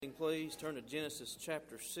Please turn to Genesis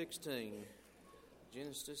chapter 16.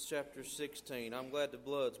 Genesis chapter 16. I'm glad the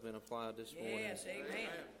blood's been applied this morning. Yes, amen.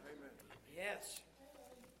 Yes.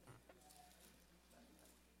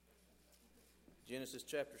 Genesis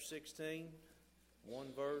chapter 16,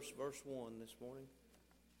 verse 1 this morning.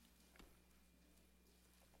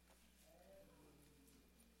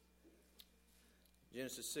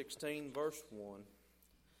 Genesis 16, verse 1.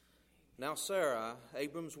 Now Sarai,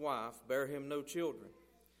 Abram's wife, bare him no children.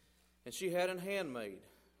 And she had an handmaid,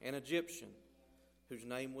 an Egyptian, whose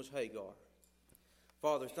name was Hagar.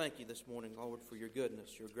 Father, thank you this morning, Lord, for your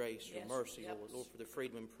goodness, your grace, your mercy, yes. Lord, for the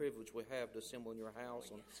freedom and privilege we have to assemble in your house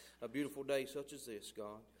on a beautiful day such as this,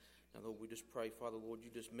 God. Now, Lord, we just pray, Father, Lord, you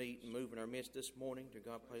just meet and move in our midst this morning. Dear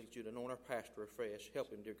God, pray that you'd anoint our pastor afresh.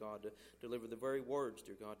 Help him, dear God, to deliver the very words,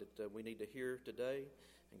 dear God, that we need to hear today.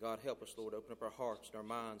 And God, help us, Lord, open up our hearts and our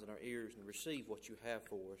minds and our ears and receive what you have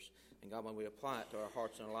for us. And God, when we apply it to our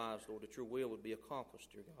hearts and our lives, Lord, that your will would be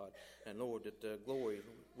accomplished, dear God. And Lord, that glory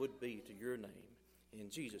would be to your name. In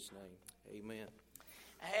Jesus' name, amen.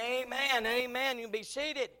 Amen, amen. You be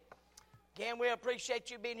seated. Again, we appreciate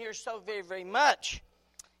you being here so very, very much.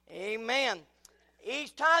 Amen.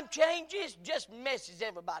 Each time changes just messes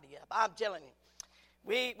everybody up. I'm telling you.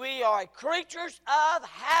 We are creatures of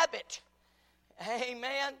habit.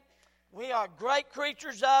 Amen. We are great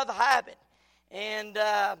creatures of habit. And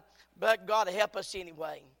but God will help us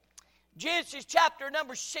anyway. Genesis chapter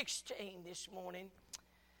number 16 this morning.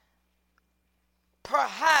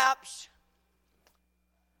 Perhaps,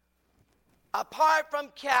 apart from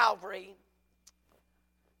Calvary,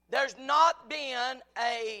 there's not been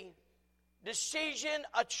a decision,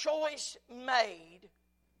 a choice made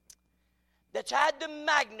that's had the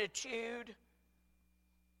magnitude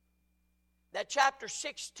that chapter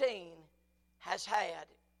 16 has had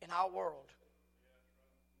in our world.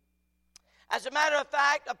 As a matter of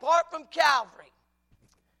fact, apart from Calvary,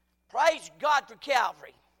 praise God for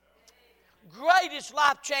Calvary, greatest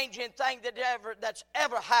life-changing thing that's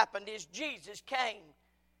ever happened is Jesus came,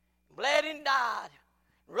 bled and died,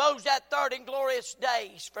 rose that third and glorious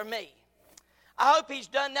days for me. I hope He's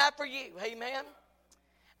done that for you. Amen.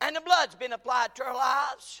 And the blood's been applied to our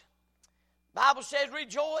lives. The Bible says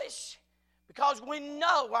rejoice because we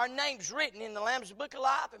know our name's written in the Lamb's Book of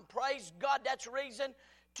Life, and praise God, that's a reason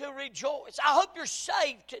to rejoice. I hope you're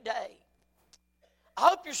saved today. I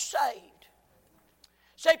hope you're saved.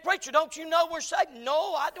 Say, preacher, don't you know we're saved?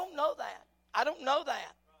 No, I don't know that. I don't know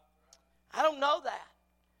that. I don't know that.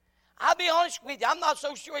 I'll be honest with you. I'm not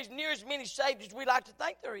so sure there's near as many saved as we like to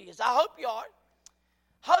think there is. I hope you are.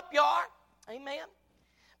 Hope you are. Amen.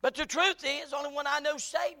 But the truth is, only one I know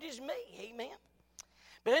saved is me. Amen.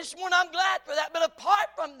 But this morning I'm glad for that. But apart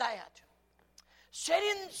from that,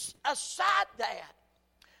 setting aside that,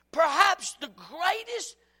 perhaps the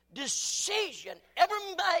greatest decision ever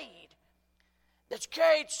made that's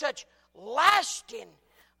carried such lasting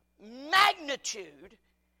magnitude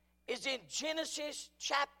is in Genesis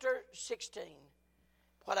chapter 16.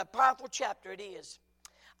 What a powerful chapter it is.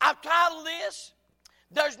 I've titled this,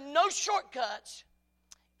 There's No Shortcuts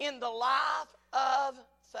in the Life of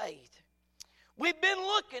Faith. We've been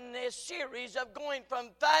looking in this series of going from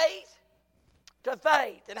faith to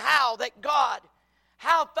faith and how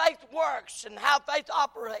faith works and how faith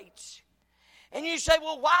operates. And you say,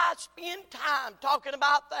 well, why spend time talking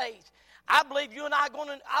about faith? I believe you and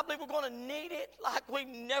we're going to need it like we've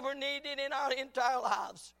never needed it in our entire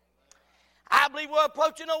lives. I believe we're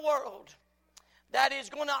approaching a world that is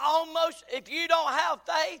going to almost, if you don't have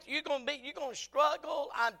faith, you're going to struggle.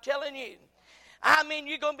 I'm telling you. I mean,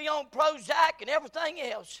 you're going to be on Prozac and everything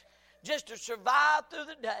else just to survive through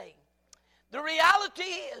the day. The reality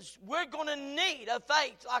is we're going to need a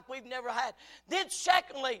faith like we've never had. Then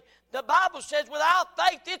secondly, the Bible says without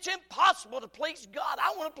faith it's impossible to please God.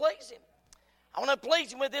 I want to please Him. I want to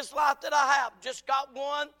please Him with this life that I have. Just got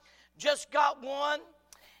one.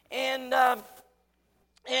 And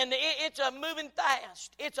it's a moving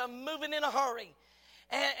fast. It's a moving in a hurry.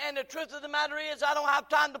 And the truth of the matter is I don't have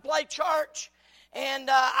time to play church. And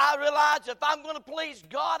I realize if I'm going to please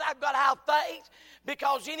God, I've got to have faith,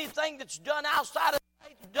 because anything that's done outside of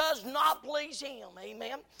faith does not please Him.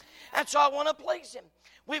 Amen. And so I want to please Him.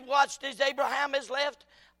 We've watched as Abraham has left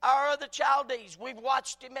Ur of the Chaldees. We've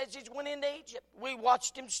watched him as he went into Egypt. We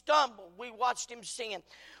watched him stumble. We watched him sin.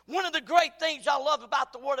 One of the great things I love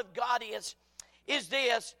about the Word of God is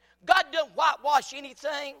this: God doesn't whitewash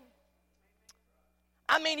anything.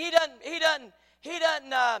 I mean, He doesn't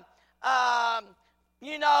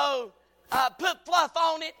put fluff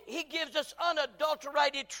on it. He gives us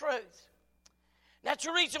unadulterated truth. That's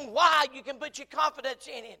the reason why you can put your confidence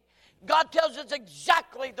in it. God tells us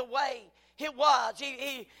exactly the way it was.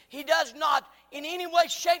 He does not in any way,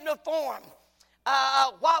 shape, or form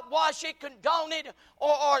whitewash it, condone it,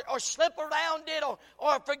 or slip around it,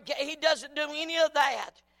 or forget. He doesn't do any of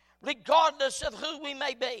that, regardless of who we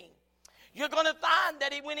may be. You're going to find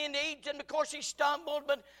that he went into Egypt, and of course he stumbled,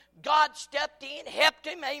 but God stepped in, helped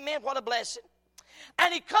him. Amen. What a blessing.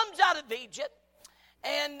 And he comes out of Egypt,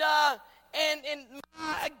 and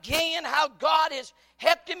again, how God has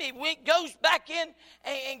helped him. He goes back in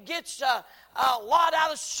and gets a lot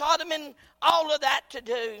out of Sodom and all of that to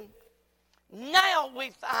do. Now we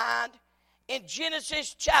find in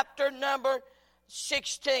Genesis chapter number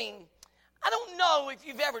 16. I don't know if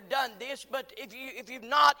you've ever done this, but if you've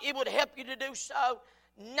not, it would help you to do so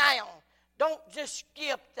now. Don't just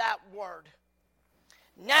skip that word.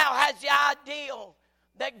 Now has the ideal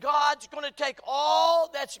that God's going to take all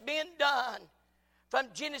that's been done from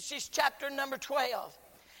Genesis chapter number 12.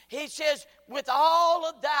 He says, with all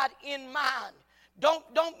of that in mind, don't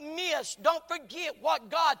miss, don't forget what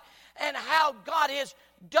God and how God has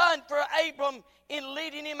done for Abram in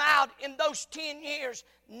leading him out in those 10 years.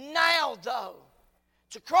 Now, though,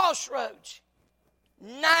 it's a crossroads.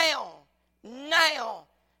 Now,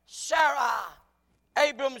 Sarai,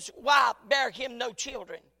 Abram's wife, bare him no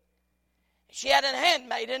children. She had a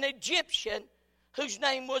handmaid, an Egyptian, whose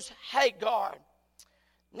name was Hagar.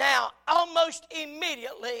 Now, almost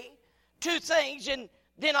immediately, two things, and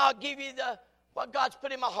then I'll give you what God's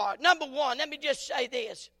put in my heart. Number one, let me just say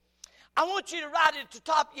this. I want you to write it at the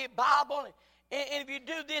top of your Bible, and if you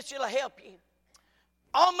do this, it'll help you.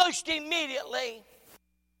 Almost immediately,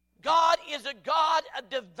 God is a God of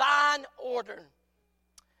divine order.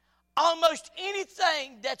 Almost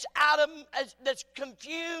anything that's that's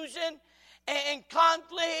confusing and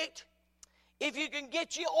conflict, if you can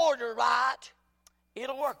get your order right,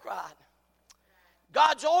 it'll work right.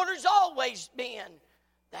 God's order's always been,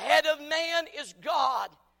 the head of man is God,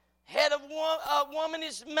 head of woman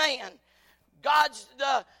is man. God's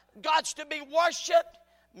to be worshipped,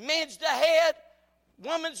 man's the head,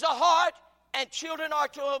 woman's the heart, and children are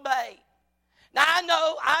to obey. Now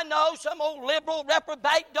I know some old liberal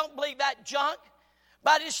reprobate don't believe that junk,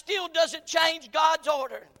 but it still doesn't change God's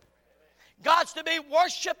order. God's to be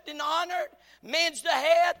worshipped and honored. Man's the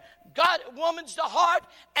head, woman's the heart,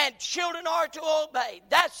 and children are to obey.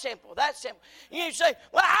 That's simple. That's simple. You say,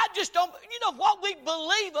 well, I just don't. You know, what we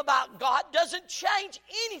believe about God doesn't change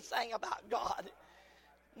anything about God,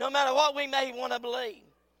 no matter what we may want to believe.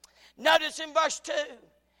 Notice in verse 2.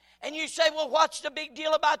 And you say, well, what's the big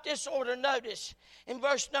deal about this order? Notice in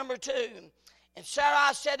verse number 2. And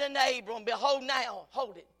Sarai said unto Abram, behold now,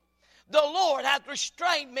 hold it. The Lord hath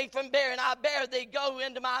restrained me from bearing. I bear thee, go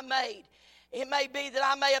into my maid. It may be that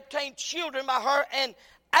I may obtain children by her. And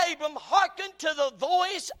Abram hearkened to the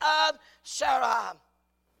voice of Sarai.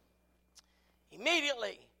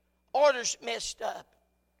 Immediately, orders messed up.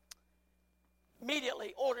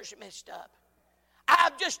 Immediately, orders messed up. I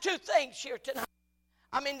have just two things here tonight.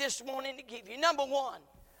 This morning to give you. Number one,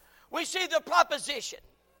 we see the proposition.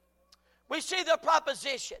 We see the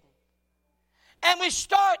proposition. And we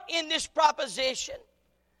start in this proposition.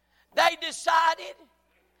 They decided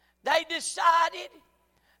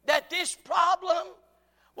that this problem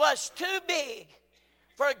was too big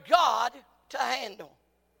for God to handle.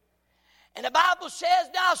 And the Bible says,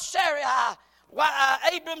 now Sarai,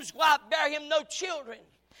 Abram's wife, bare him no children.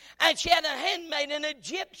 And she had a handmaid, an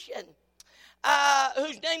Egyptian,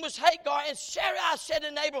 whose name was Hagar. And Sarai said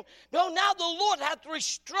unto Abram, no, now the Lord hath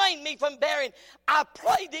restrained me from bearing. I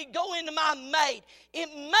pray thee, go into my maid. It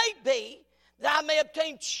may be that I may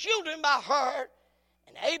obtain children by her.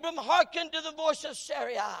 And Abram hearkened to the voice of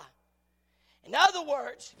Sarai. In other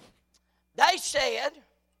words, they said,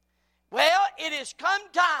 well, it has come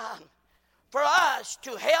time for us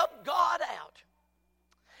to help God out.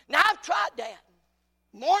 Now, I've tried that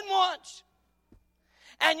more than once.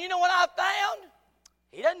 And you know what I found?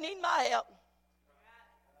 He doesn't need my help.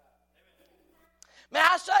 May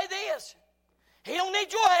I say this? He don't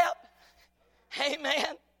need your help.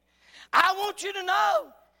 Amen. I want you to know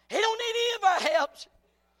he don't need any of our helps.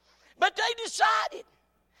 But they decided,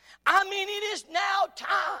 it is now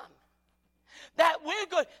time that we're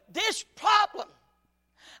going, this problem,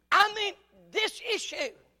 this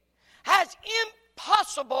issue has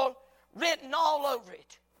impossible written all over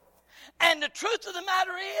it. And the truth of the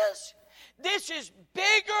matter is, this is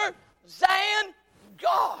bigger than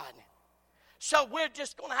God. So we're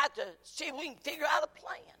just going to have to see if we can figure out a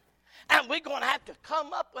plan. And we're going to have to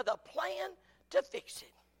come up with a plan to fix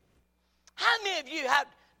it. How many of you have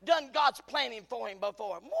done God's planning for him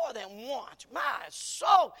before? More than once. My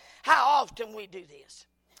soul, how often we do this.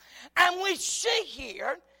 And we see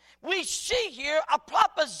here a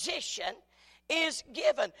proposition is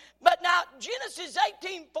given. But now Genesis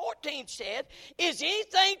 18:14 said, is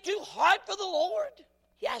anything too hard for the Lord?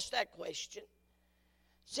 He asked that question.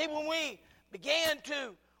 See, when we began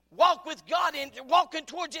to walk with God and walking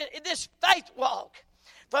towards this faith walk,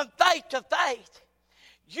 from faith to faith,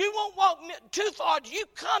 you won't walk too far till you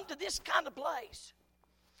come to this kind of place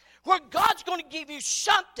where God's going to give you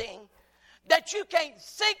something that you can't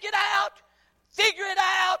think it out, figure it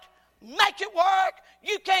out, make it work.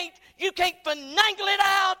 You can't finagle it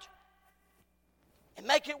out and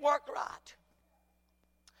make it work right.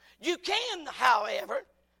 You can, however,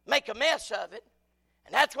 make a mess of it,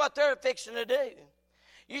 and that's what they're fixing to do.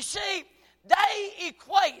 You see, they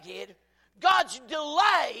equated God's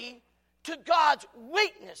delay to God's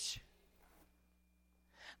weakness.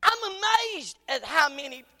 I'm amazed at how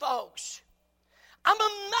many folks, I'm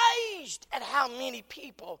amazed at how many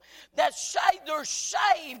people that say they're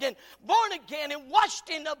saved and born again and washed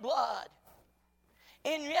in the blood.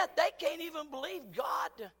 And yet they can't even believe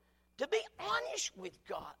God to be honest with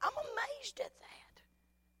God. I'm amazed at that.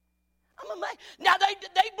 I'm amazed. Now they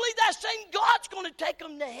believe that same God's going to take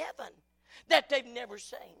them to heaven that they've never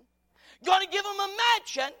seen. Going to give them a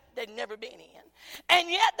mansion they've never been in.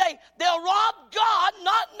 And yet they'll rob God,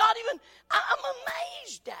 not even, I'm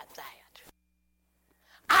amazed at that.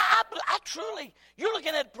 I truly, you're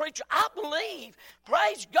looking at a preacher, I believe,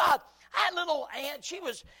 praise God. I had a little aunt,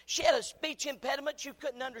 she had a speech impediment. She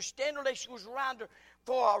couldn't understand her. She was around her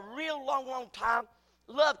for a real long time.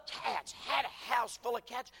 Loved cats, had a house full of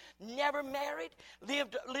cats, never married,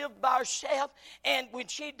 lived by herself. And when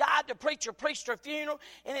she died, the preacher preached her funeral,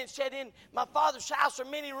 and it said, in my father's house are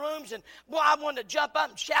many rooms. And boy, I wanted to jump up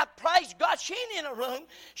and shout, praise God. She ain't in a room.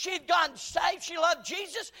 She had gotten saved. She loved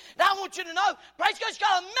Jesus. And I want you to know, praise God, she's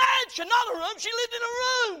got a mansion, not a room. She lived in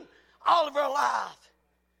a room all of her life.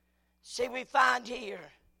 See, we find here,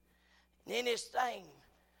 in this thing,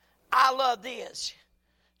 I love this.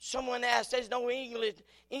 Someone asked, there's no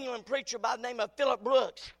England preacher by the name of Philip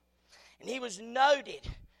Brooks. And he was noted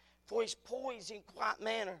for his poise and quiet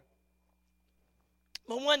manner.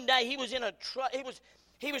 But one day he was in a truck.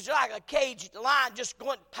 He was like a caged lion just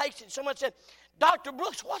going pacing. Someone said, Dr.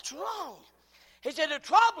 Brooks, what's wrong? He said, the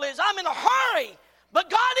trouble is I'm in a hurry, but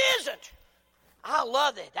God isn't. I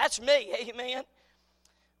love it. That's me. Amen.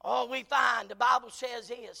 Oh, we find the Bible says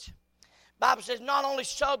this. The Bible says not only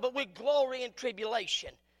so, but we glory in tribulation.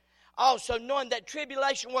 Also knowing that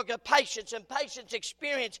tribulation worketh patience, and patience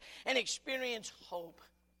experience, and experience hope.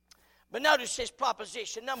 But notice this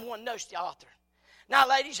proposition. Number one, notice the author. Now,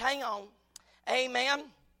 ladies, hang on. Amen.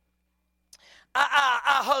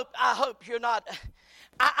 I hope you're not.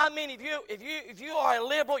 I mean, if you are a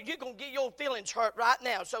liberal, you're gonna get your feelings hurt right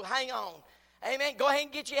now. So hang on. Amen. Go ahead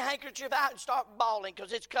and get your handkerchief out and start bawling,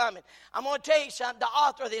 because it's coming. I'm going to tell you something. The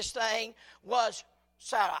author of this thing was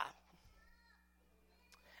Sarai.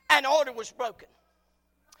 And order was broken.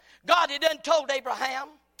 God had done told Abraham.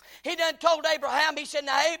 He done told Abraham, he said,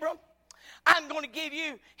 now, Abram, I'm going to give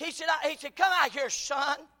you, he said, come out here,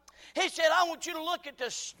 son. He said, I want you to look at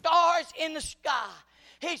the stars in the sky.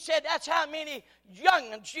 He said, that's how many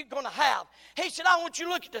young'uns you're going to have. He said, I want you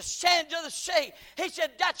to look at the sands of the sea. He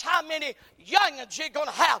said, that's how many young'uns you're going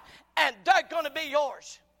to have, and they're going to be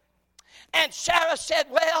yours. And Sarah said,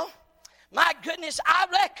 well, my goodness, I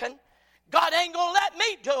reckon God ain't going to let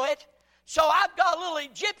me do it, so I've got a little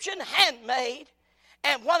Egyptian handmaid,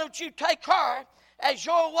 and why don't you take her as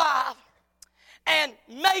your wife, and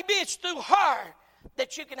maybe it's through her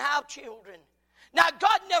that you can have children. Now,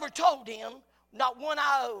 God never told him, not one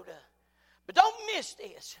iota. But don't miss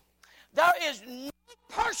this. There is no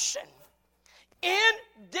person in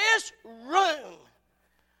this room,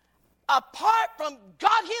 apart from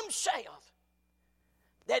God himself,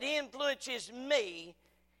 that influences me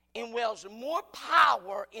and wields more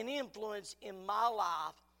power and influence in my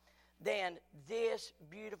life than this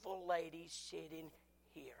beautiful lady sitting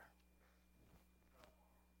here.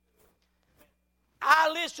 I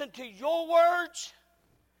listen to your words.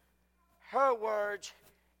 Her words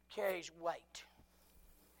carries weight,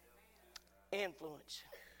 influence.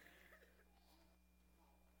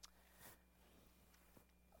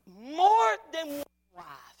 More than one wife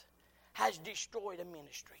has destroyed a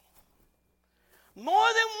ministry. More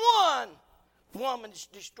than one woman has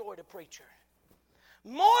destroyed a preacher.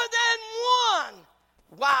 More than one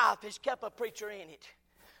wife has kept a preacher in it.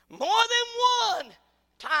 More than one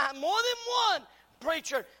time, more than one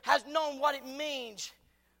preacher has known what it means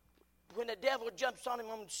when the devil jumps on him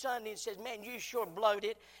on Sunday and says, man, you sure blowed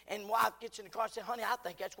it. And wife gets in the car and says, honey, I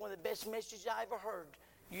think that's one of the best messages I ever heard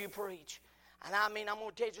you preach. And I mean, I'm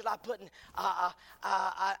going to tell you, it's like putting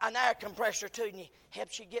an air compressor to you.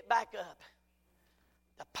 Helps you get back up.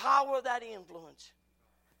 The power of that influence.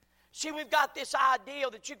 See, we've got this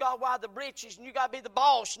ideal that you got to wear the breeches and you got to be the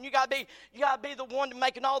boss and you got to be the one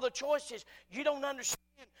making all the choices. You don't understand.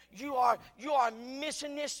 You are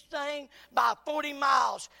missing this thing by 40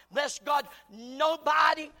 miles. Bless God,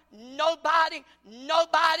 nobody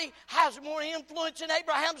has more influence in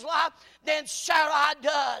Abraham's life than Sarai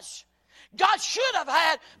does. God should have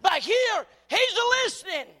had, but here, he's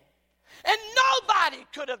listening. And nobody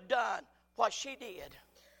could have done what she did.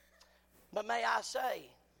 But may I say,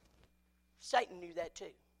 Satan knew that too.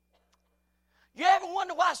 You ever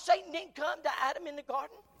wonder why Satan didn't come to Adam in the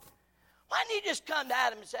garden? Why didn't he just come to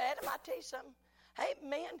Adam and say, Adam, I tell you something. Hey,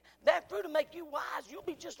 man, that fruit will make you wise. You'll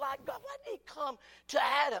be just like God. Why did he come to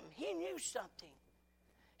Adam? He knew something.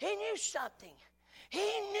 He knew something. He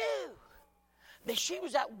knew that she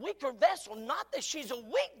was that weaker vessel, not that she's a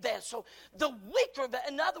weak vessel. The weaker vessel.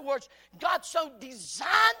 In other words, God so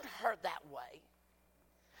designed her that way.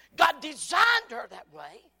 God designed her that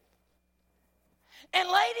way. And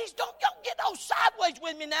ladies, don't get all sideways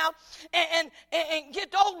with me now and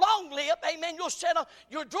get old long lip. Amen. You'll sit on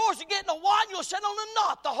your drawers are getting a wad, you'll sit on a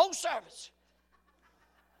knot the whole service.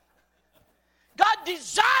 God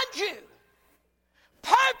designed you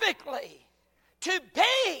perfectly to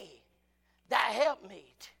be that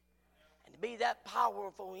helpmeet and to be that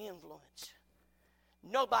powerful influence.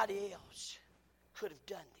 Nobody else could have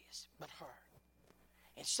done this but her.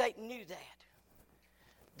 And Satan knew that.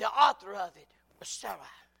 The author of it was Sarai.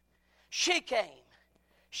 She came.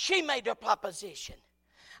 She made her proposition.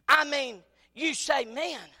 I mean, you say,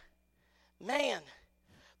 man,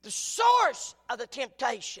 the source of the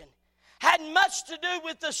temptation had much to do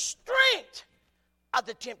with the strength of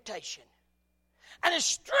the temptation. And the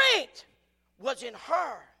strength was in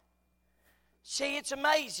her. See, it's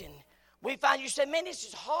amazing. We find you say, man, this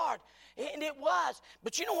is hard. And it was.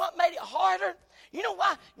 But you know what made it harder? You know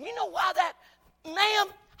why? You know why that, ma'am,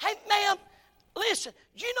 hey, ma'am, listen,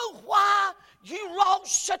 you know why you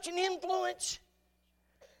lost such an influence?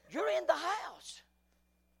 You're in the house.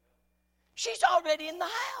 She's already in the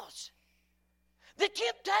house. The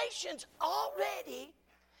temptation's already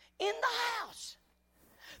in the house.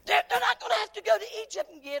 They're not going to have to go to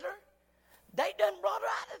Egypt and get her. They done brought her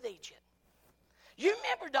out of Egypt. You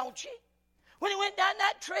remember, don't you? When he went down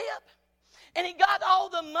that trip and he got all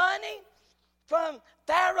the money from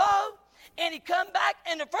Pharaoh and he come back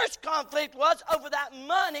and the first conflict was over that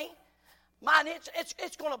money. Man,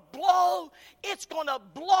 it's going to blow. It's going to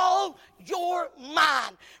blow your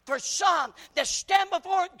mind. For some that stand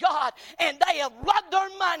before God and they have loved their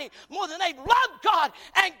money more than they've loved God,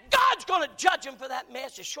 and God's going to judge them for that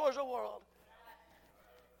mess as sure as the world.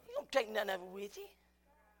 You don't take none of it with you.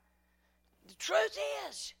 The truth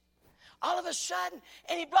is, all of a sudden,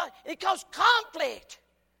 and it caused conflict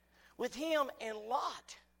with him and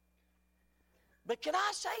Lot. But can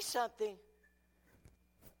I say something?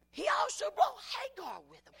 He also brought Hagar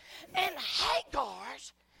with him. And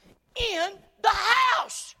Hagar's in the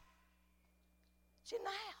house. It's in the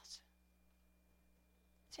house.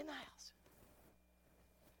 It's in the house.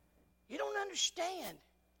 You don't understand.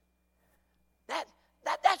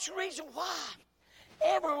 That's the reason why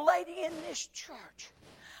every lady in this church,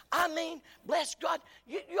 I mean, bless God,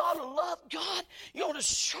 you ought to love God. You ought to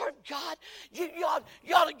serve God. You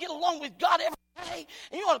ought to get along with God every day.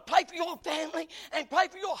 And you ought to pray for your family and pray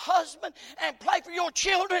for your husband and pray for your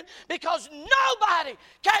children, because nobody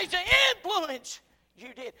carries the influence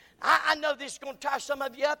you did. I know this is going to tire some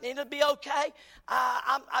of you up, and it'll be okay.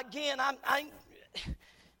 I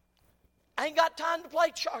ain't got time to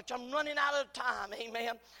play church. I'm running out of time.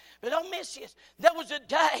 Amen. But don't miss this. There was a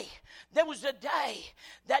day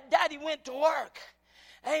that Daddy went to work.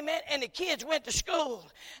 Amen. And the kids went to school.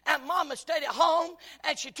 And Mama stayed at home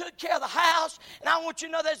and she took care of the house. And I want you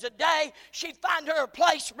to know there's a day she'd find her a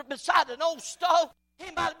place beside an old stove.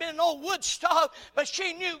 It might have been an old wood stove, but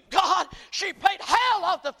she knew God. She paid hell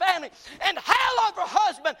off the family and hell off her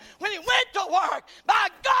husband when he went to work. By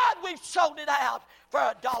God, we've sold it out for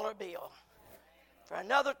 $1 bill. For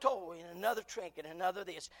another toy and another trinket and another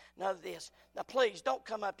this. Now please don't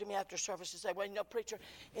come up to me after service and say, well, you know, preacher,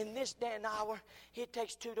 in this day and hour, it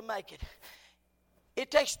takes two to make it. It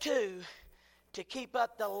takes two to keep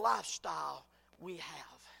up the lifestyle we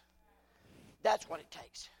have. That's what it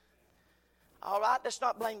takes. All right, let's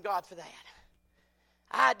not blame God for that.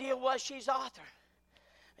 Idea was she's author,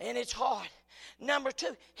 and it's hard. Number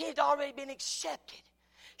two, he had already been accepted.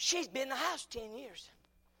 She's been in the house 10 years.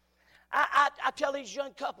 I tell these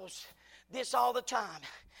young couples this all the time.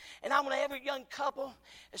 And I want every young couple,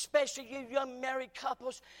 especially you young married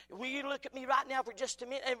couples, will you look at me right now for just a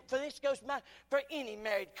minute? And for this goes for any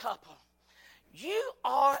married couple. You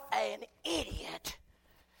are an idiot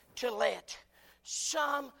to let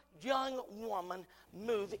some young woman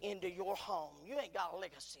move into your home. You ain't got a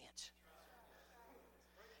lick of sense.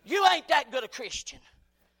 You ain't that good a Christian.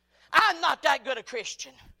 I'm not that good a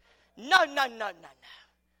Christian. No.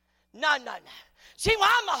 See, when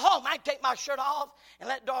I'm at home, I can take my shirt off and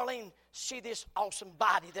let Darlene see this awesome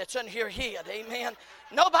body that's in her head. Amen.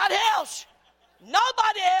 Nobody else.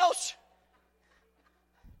 Nobody else.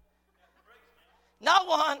 No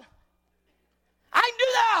one. I can do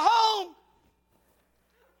that at home.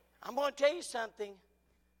 I'm going to tell you something.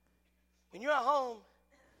 When you're at home,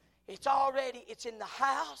 it's in the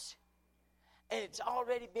house, and it's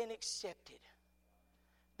already been accepted.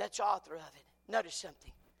 That's the author of it. Notice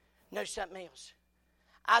something. Notice something else.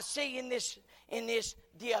 I see in this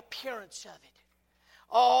the appearance of it.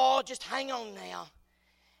 Oh, just hang on now.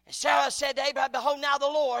 And Sarah said to Abraham, behold, now the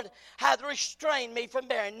Lord hath restrained me from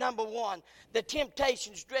bearing. Number one, the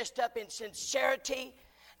temptations dressed up in sincerity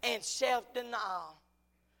and self-denial.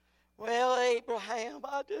 Well, Abraham,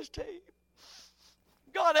 I just tell you,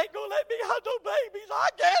 God ain't going to let me have no babies. I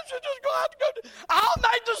guess you're just going to have to go. I'll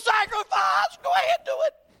make the sacrifice. Go ahead and do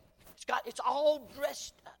it. It's all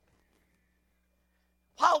dressed up.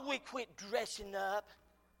 Why don't we quit dressing up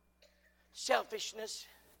selfishness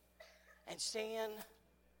and sin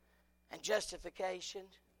and justification?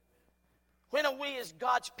 When are we as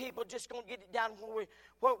God's people just going to get it down where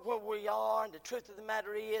we are? And the truth of the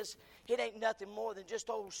matter is, it ain't nothing more than just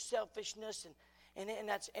old selfishness and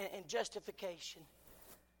justification.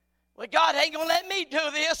 Well, God ain't going to let me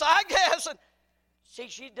do this, I guess. And see,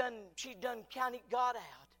 she done counted God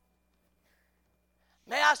out.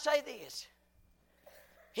 May I say this?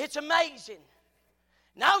 It's amazing.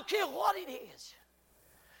 And I don't care what it is.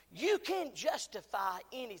 You can justify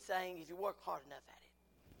anything if you work hard enough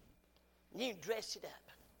at it. You can dress it up.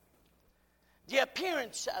 The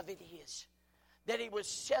appearance of it is that it was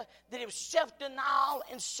self-denial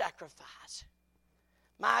and sacrifice.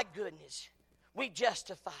 My goodness, we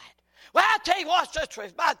justify it. Well, I'll tell you what's the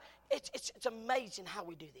truth. But it's amazing how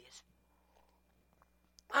we do this.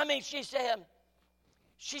 I mean, she said,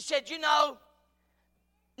 you know,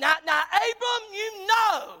 now, Abram, you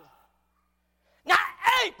know. Now,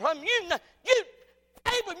 Abram, you know.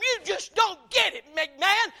 Abram, you just don't get it,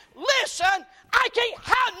 McMahon. Listen, I can't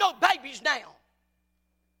have no babies now.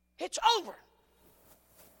 It's over.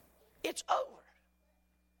 It's over.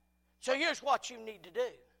 So here's what you need to do.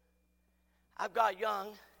 I've got a young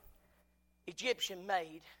Egyptian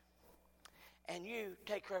maid, and you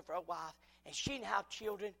take her for a wife, and she can have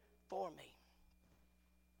children for me.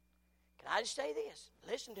 Can I just say this?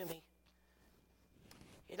 Listen to me.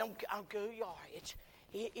 I don't care who you are.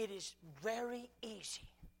 It is very easy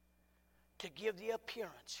to give the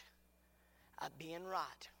appearance of being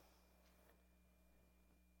right.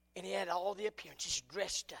 And it had all the appearance. It's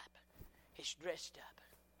dressed up. It's dressed up.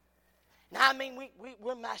 Now, I mean,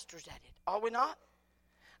 we're masters at it, are we not?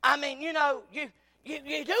 I mean, you know, you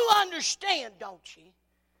do understand, don't you?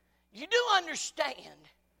 You do understand.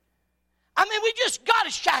 I mean, we just got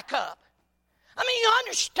to shack up. I mean, you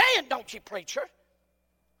understand, don't you, preacher?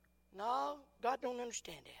 No, God don't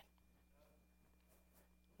understand that.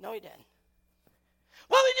 No, He doesn't.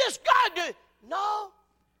 Well, we just got to do it. No.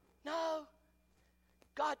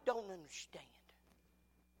 God don't understand.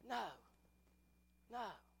 No.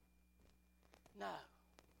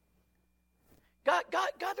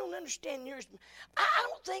 God don't understand near as much. I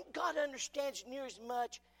don't think God understands near as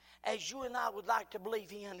much as you and I would like to believe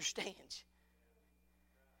He understands.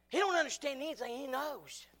 He don't understand anything. He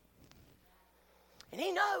knows. And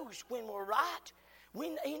He knows when we're right.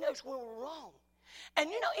 He knows when we're wrong. And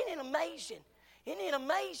you know, isn't it amazing? Isn't it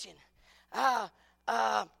amazing how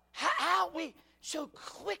we so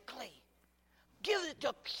quickly give it the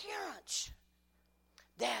appearance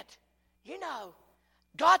that, you know,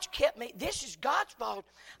 God's kept me. This is God's fault.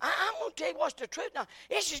 I'm going to tell you what's the truth now.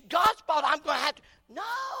 This is God's fault. I'm going to have to.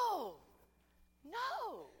 No.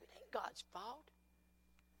 It ain't God's fault.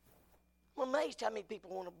 I'm amazed how many people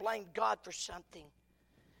want to blame God for something.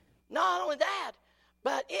 Not only that,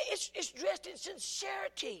 but it's dressed in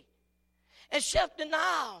sincerity and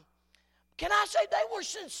self-denial. Can I say they were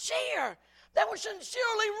sincere? They were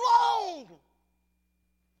sincerely wrong.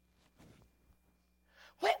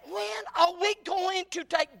 When are we going to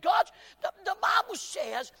take God's... The Bible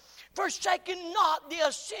says, forsaking not the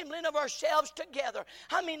assembling of ourselves together.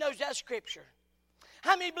 How many knows that scripture?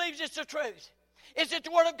 How many believes it's the truth? Is it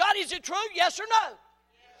the Word of God? Is it true? Yes or no?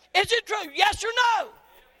 Is it true? Yes or no?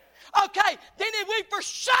 Okay, then if we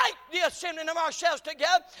forsake the assembling of ourselves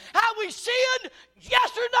together, have we sinned?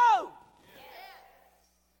 Yes or no?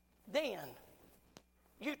 Then,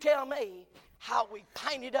 you tell me how we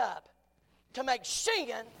paint it up to make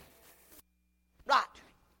sin right.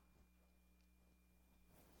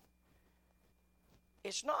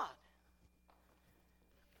 It's not.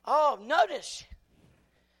 Oh, notice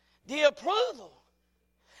the approval.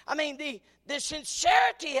 I mean, the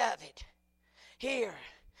sincerity of it here.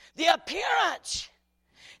 The appearance.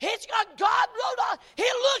 It's got God wrote on.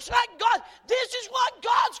 It looks like God. This is what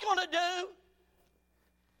God's going to do.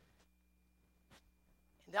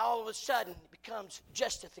 And then all of a sudden, it becomes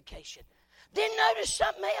justification. Then notice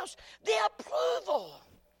something else. The approval.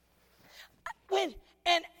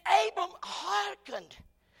 And Abram hearkened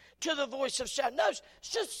to the voice of God. Notice,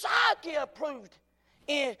 society approved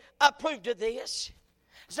of this.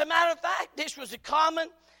 As a matter of fact, this was a common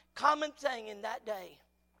thing in that day.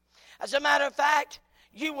 As a matter of fact,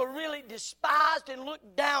 you were really despised and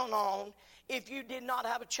looked down on if you did not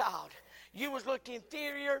have a child. You was looked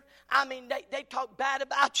inferior. I mean, they talked bad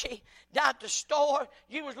about you down at the store.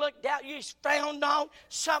 You was looked down. You was frowned on.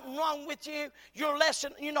 Something wrong with you. Your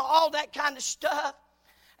lesson, all that kind of stuff.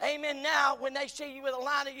 Amen. Now, when they see you with a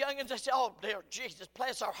line of youngins, they say, oh, dear Jesus,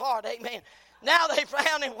 bless our heart. Amen. Now they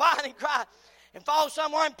frown and whine and cry and fall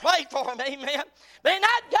somewhere and pray for them. Amen. But in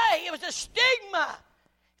that day, it was a stigma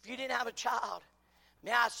if you didn't have a child.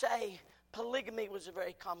 May I say, polygamy was a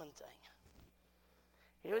very common thing.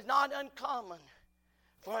 It was not uncommon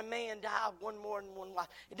for a man to have one more than one wife.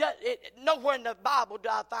 Nowhere in the Bible do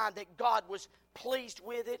I find that God was pleased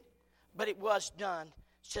with it, but it was done.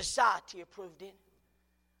 Society approved it.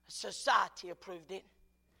 Society approved it.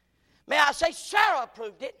 May I say, Sarah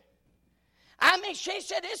approved it. I mean, she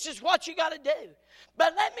said, this is what you got to do.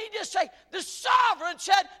 But let me just say, the sovereign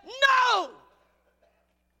said, no.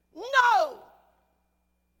 No.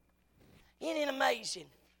 Isn't it amazing?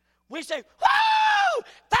 We say, whoo,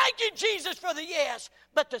 thank you, Jesus, for the yes.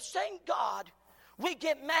 But the same God, we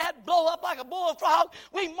get mad, blow up like a bullfrog.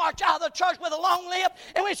 We march out of the church with a long lip,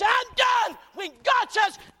 and we say, I'm done. When God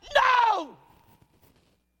says, no.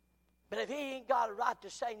 But if he ain't got a right to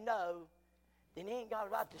say no, then he ain't got a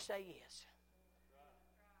right to say yes.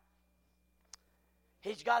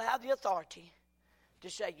 He's got to have the authority to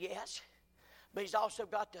say yes, but he's also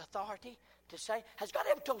got the authority to say, has God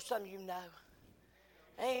ever told some of you no?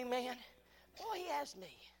 Amen. Boy, he has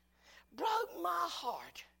me. Broke my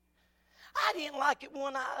heart. I didn't like it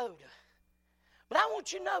one iota. But I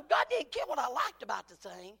want you to know, God didn't care what I liked about the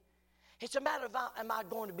thing. It's a matter of, am I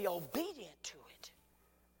going to be obedient to it?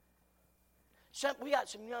 We got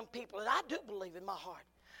some young people that I do believe in my heart.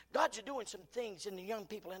 God's doing some things in the young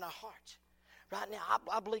people in our hearts. Right now,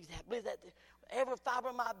 I believe that. I believe that every fiber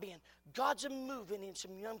of my being, God's moving in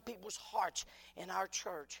some young people's hearts in our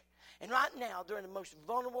church. And right now, they're in the most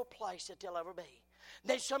vulnerable place that they'll ever be.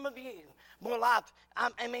 There's some of you, more life,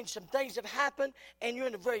 some things have happened, and you're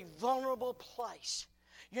in a very vulnerable place.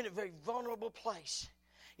 You're in a very vulnerable place.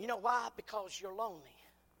 You know why? Because you're lonely.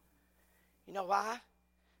 You know why?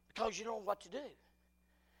 Because you don't know what to do.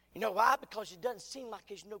 You know why? Because it doesn't seem like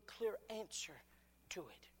there's no clear answer to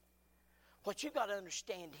it. What you got to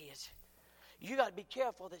understand is, you got to be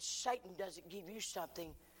careful that Satan doesn't give you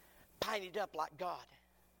something painted up like God.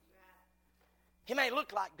 He may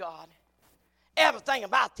look like God. Everything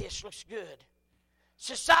about this looks good.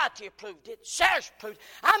 Society approved it. Sarah approved it.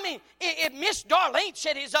 I mean, if Miss Darlene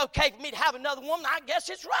said it's okay for me to have another woman, I guess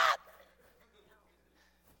it's right.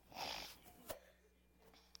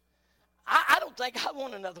 I don't think I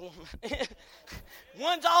want another woman.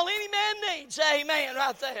 One's all any man needs. Amen,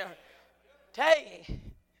 right there. Tell you.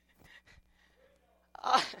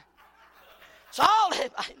 It's all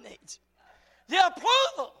everybody needs. The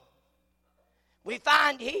approval. We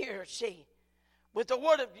find here, see, with the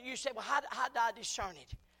word of, you say, well, how do I discern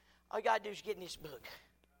it? All you got to do is get in this book.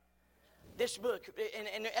 This book,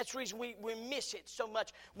 and that's the reason we miss it so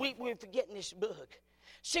much. We're forgetting this book.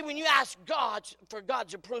 See, when you ask God for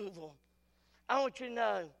God's approval, I want you to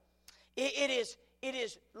know, it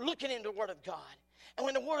is looking into the Word of God. And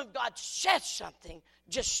when the Word of God says something,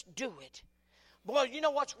 just do it. Boy, you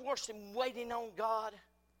know what's worse than waiting on God?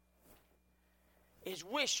 Is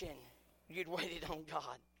wishing you'd waited on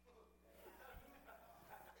God.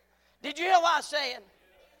 Did you hear what I said?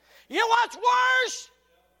 You know what's worse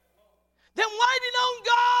than waiting on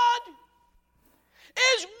God?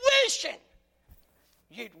 Is wishing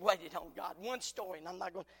you'd waited on God. One story, and I'm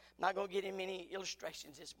not going to get in many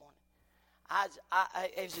illustrations this morning.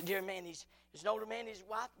 he was a dear man. He's an older man. His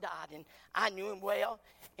wife died, and I knew him well.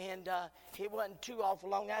 And it wasn't too awful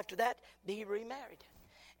long after that he remarried.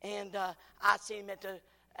 And I seen him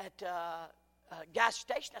at the gas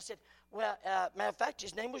station. I said, well, matter of fact,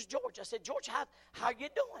 his name was George. I said, George, how you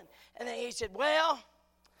doing? And then he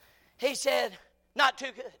said, not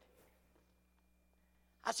too good.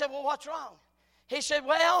 I said, well, what's wrong? He said,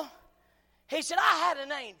 I had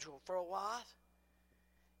an angel for a wife.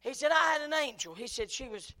 He said, I had an angel. He said, she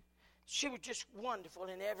was just wonderful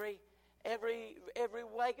in every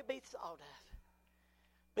way could be thought of.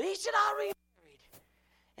 But he said, I remarried.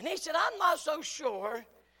 And he said, I'm not so sure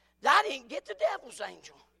that I didn't get the devil's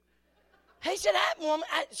angel. He said, that woman,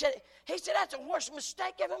 he said, that's the worst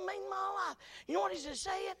mistake I ever made in my life. You know what he's just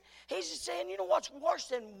saying? He's just saying, you know what's worse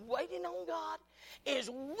than waiting on God? Is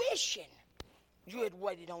wishing you had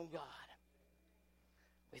waited on God.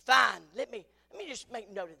 We find, let me just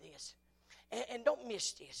make note of this. And don't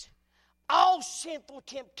miss this. All sinful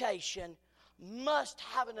temptation must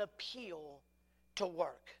have an appeal to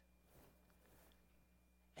work.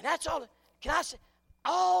 And that's all. Can I say,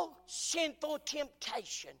 all sinful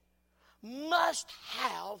temptation must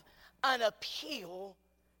have an appeal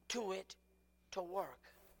to it to work.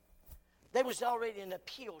 There was already an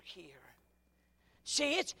appeal here.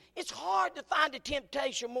 See, it's hard to find a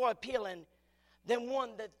temptation more appealing than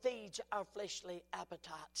one that feeds our fleshly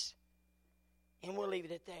appetites. And we'll leave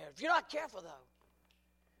it at there. If you're not careful, though,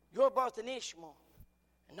 you're birthing Ishmael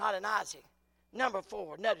and not an Isaac. Number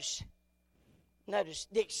 4, notice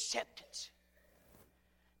the acceptance.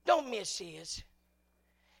 Don't miss this.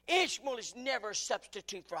 Ishmael is never a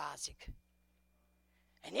substitute for Isaac.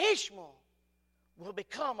 And Ishmael will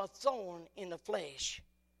become a thorn in the flesh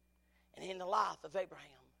and in the life of Abraham.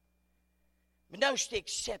 But notice the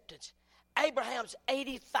acceptance. Abraham's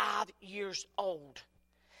 85 years old.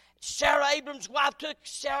 Sarah, Abram's wife, took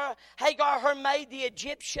Hagar, her maid, the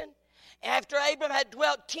Egyptian, after Abram had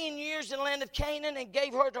dwelt 10 years in the land of Canaan, and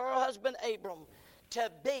gave her to her husband Abram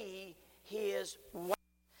to be his wife.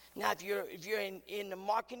 Now, if you're in the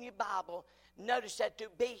mark in your Bible, notice that to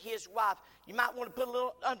be his wife. You might want to put a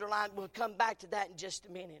little underline. We'll come back to that in just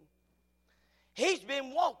a minute. He's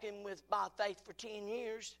been walking by faith for 10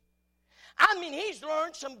 years. I mean, he's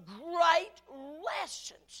learned some great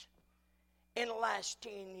lessons in the last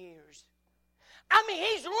 10 years. I mean,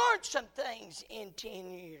 he's learned some things in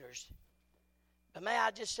 10 years. But may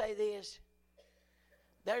I just say this?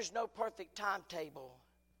 There's no perfect timetable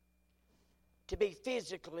to be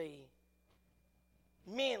physically,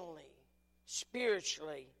 mentally,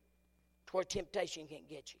 spiritually, to where temptation can't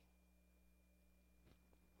get you.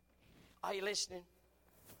 Are you listening?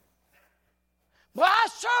 Well, I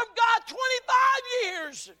served God 25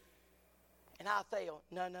 years and I failed.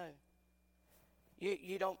 No.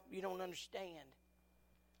 You don't understand.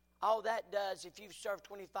 All that does, if you've served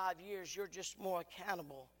 25 years, you're just more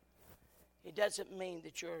accountable. It doesn't mean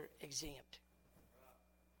that you're exempt.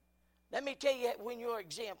 Let me tell you when you're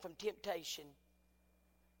exempt from temptation.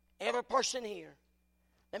 Every person here,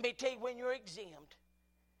 let me tell you when you're exempt.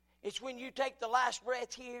 It's when you take the last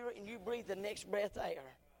breath here and you breathe the next breath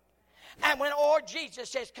there. And when Jesus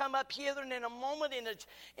says, come up hither, and in a moment,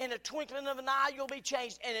 in a twinkling of an eye, you'll be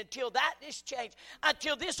changed. And until that is changed,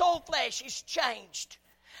 until this old flesh is changed,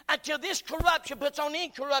 until this corruption puts on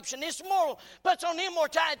incorruption, this mortal puts on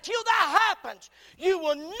immortality, until that happens, you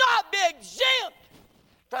will not be exempt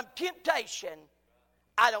from temptation.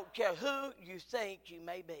 I don't care who you think you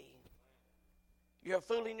may be. You're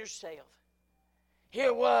fooling yourself.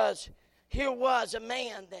 Here was a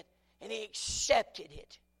man and he accepted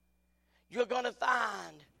it. You're going to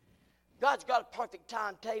find God's got a perfect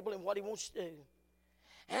timetable in what he wants to do.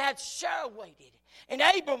 And Sarah waited, and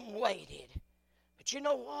Abram waited. But you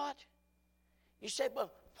know what? You say,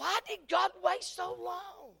 well, why did God wait so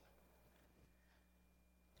long?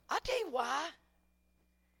 I'll tell you why.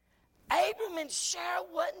 Abram and Sarah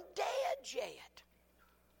wasn't dead yet.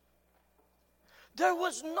 There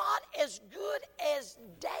was not as good as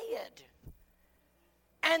dead.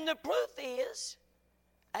 And the proof is,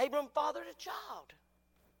 Abram fathered a child.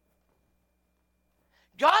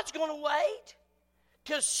 God's going to wait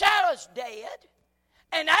till Sarah's dead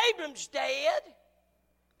and Abram's dead,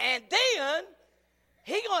 and then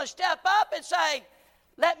he's going to step up and say,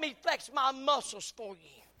 let me flex my muscles for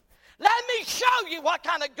you. Let me show you what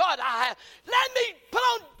kind of God I have. Let me put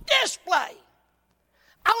on display.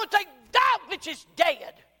 I'm going to take that which is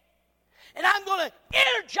dead, and I'm going to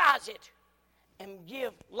energize it and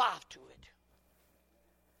give life to it.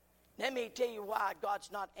 Let me tell you why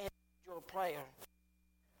God's not answered your prayer.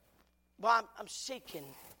 Well, I'm seeking.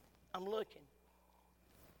 I'm looking.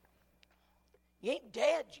 You ain't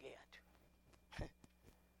dead yet.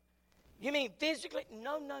 You mean physically?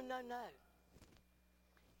 No.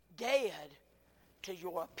 Dead to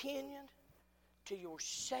your opinion, to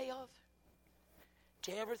yourself,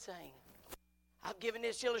 to everything. I've given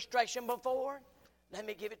this illustration before. Let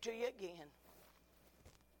me give it to you again.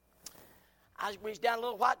 We was down a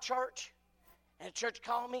little white church, and the church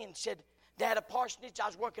called me and said, Dad, a parsonage, I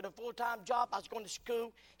was working a full-time job. I was going to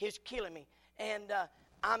school. He was killing me. And,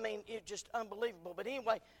 it was just unbelievable. But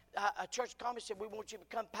anyway, a church called me and said, we want you to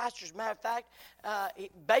become pastors. As a matter of fact,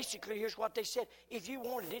 basically, here's what they said. If you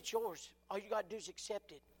want it, it's yours. All you got to do is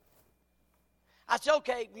accept it. I said,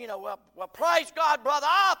 okay, well, praise God, brother.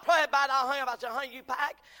 I'll pray about it. I said, honey, you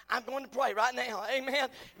pack? I'm going to pray right now. Amen.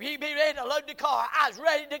 You be ready to load the car. I was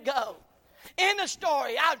ready to go. In the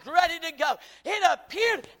story, I was ready to go. It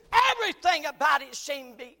appeared everything about it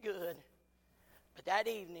seemed to be good. But that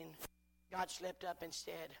evening, God slept up and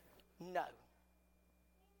said, no.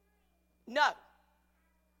 No.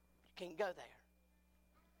 You can't go there.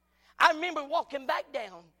 I remember walking back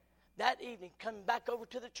down that evening, coming back over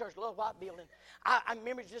to the church, little white building. I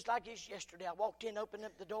remember just like this yesterday. I walked in, opened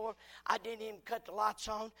up the door. I didn't even cut the lights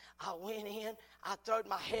on. I went in. I throwed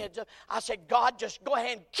my heads up. I said, God, just go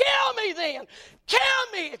ahead and kill me then. Kill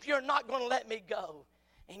me if you're not going to let me go.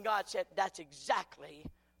 And God said, that's exactly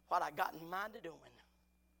what I got in mind of doing.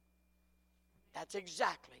 That's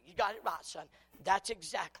exactly. You got it right, son. That's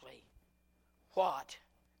exactly what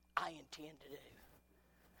I intend to do.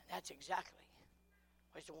 That's exactly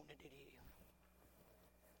what He's wanting to do to you.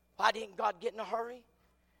 Why didn't God get in a hurry?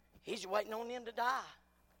 He's waiting on them to die.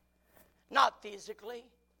 Not physically.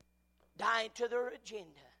 Dying to their agenda.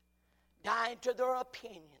 Dying to their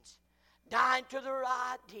opinions. Dying to their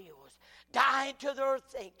ideals. Dying to their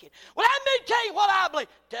thinking. Well, let me tell you what I believe.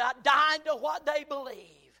 Dying to what they believe.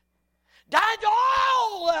 Dying to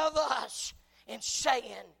all of us. And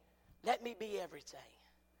saying, let me be everything.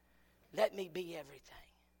 Let me be everything.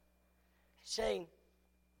 Saying,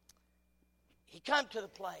 he come to the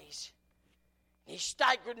place. He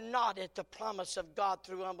staggered not at the promise of God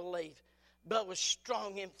through unbelief, but was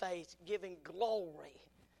strong in faith, giving glory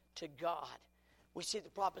to God. We see the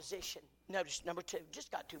proposition. Notice number 2.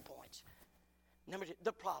 Just got 2 points. Number 2,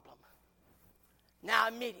 the problem. Now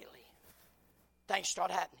immediately, things start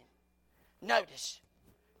happening. Notice,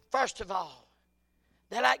 first of all,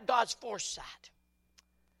 they lacked God's foresight.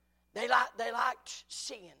 They lacked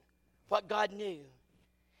seeing what God knew.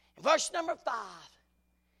 In verse number 5,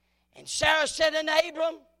 and Sarah said unto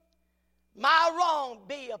Abram, my wrong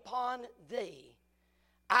be upon thee.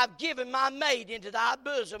 I've given my maid into thy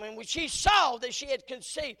bosom. And when she saw that she had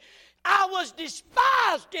conceived, I was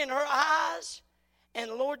despised in her eyes,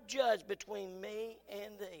 and the Lord judged between me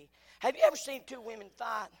and thee. Have you ever seen 2 women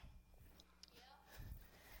fight?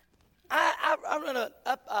 I run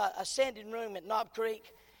a sanding room at Knob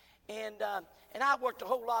Creek, and I worked a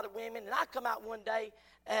whole lot of women. And I come out one day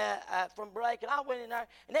from break, and I went in there,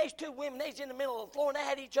 and there's 2 women. They was in the middle of the floor, and they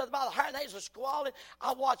had each other by the hair, and they was squalling.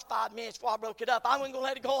 I watched 5 minutes before I broke it up. I wasn't going to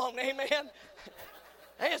let it go on, amen?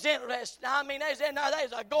 It was interesting. They was in there,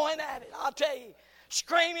 they was going at it, I'll tell you.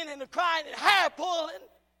 Screaming and crying and hair pulling.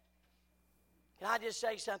 Can I just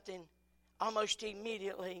say something? Almost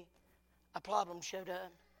immediately, a problem showed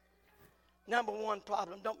up. Number 1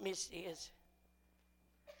 problem, don't miss this.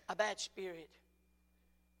 A bad spirit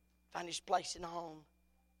find its place in the home.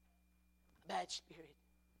 A bad spirit.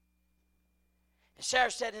 And Sarah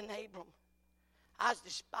said unto Abram, I was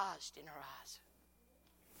despised in her eyes.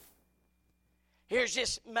 Here's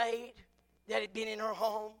this maid that had been in her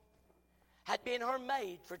home, had been her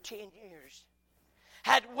maid for 10 years.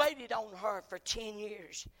 Had waited on her for 10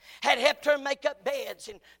 years. Had helped her make up beds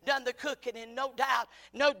and done the cooking. And no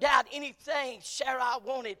doubt anything Sarah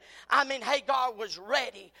wanted. Hagar was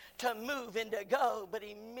ready to move and to go. But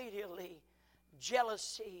immediately,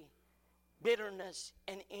 jealousy, bitterness,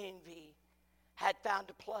 and envy had found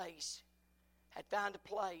a place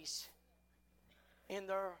in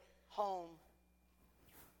their home.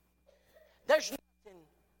 There's nothing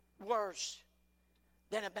worse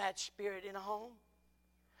than a bad spirit in a home.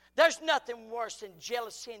 There's nothing worse than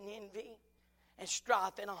jealousy and envy and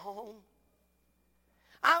strife in a home.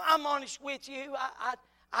 I'm honest with you.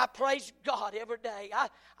 I praise God every day.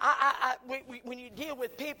 When you deal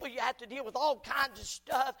with people, you have to deal with all kinds of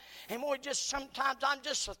stuff. And sometimes I'm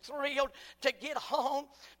just so thrilled to get home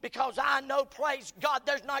because I know, praise God,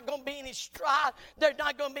 there's not going to be any strife. There's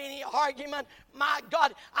not going to be any argument. My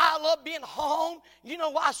God, I love being home. You know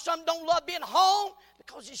why some don't love being home?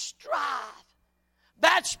 Because it's strife.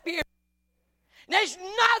 Bad spirit. And there's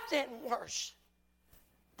nothing worse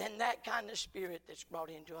than that kind of spirit that's brought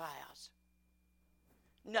into a house.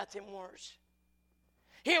 Nothing worse.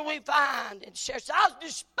 Here we find, and Sarah said, I was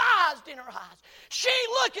despised in her eyes. She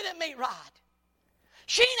ain't looking at me right.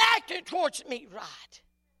 She ain't acting towards me right.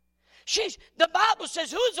 The Bible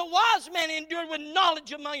says, who is a wise man endured with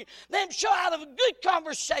knowledge among you? Let him show out of a good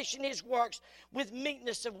conversation his works with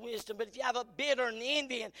meekness of wisdom. But if you have a bitter and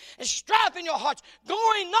envy and strife in your hearts,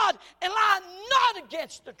 glory not and lie not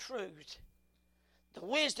against the truth. The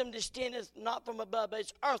wisdom descendeth not from above, but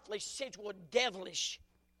it's earthly, sensual, devilish.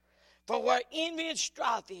 For where envy and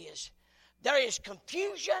strife is, there is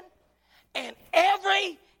confusion and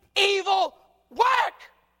every evil work.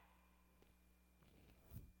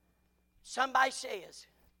 Somebody says,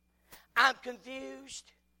 I'm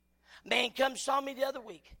confused. Man come saw me the other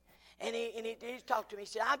week, and he talked to me. He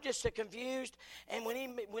said, I'm just so confused. And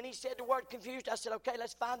when he said the word confused, I said, okay,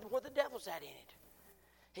 let's find where the devil's at in it.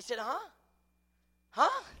 He said,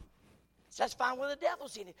 Huh? So let's find where the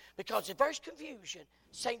devil's in it. Because if there's confusion,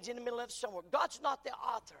 Satan's in the middle of it somewhere. God's not the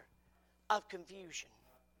author of confusion.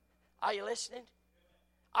 Are you listening?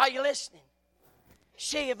 Are you listening?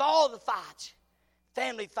 See, of all the fights,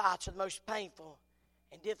 family fights are the most painful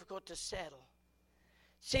and difficult to settle.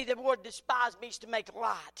 See, the word despise means to make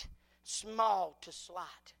light, small to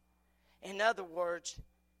slight. In other words,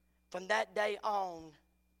 from that day on,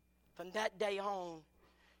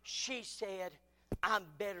 she said, I'm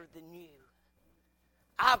better than you.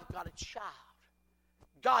 I've got a child.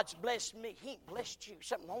 God's blessed me. He ain't blessed you.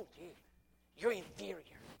 Something wrong with you. You're inferior.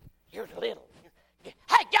 You're little.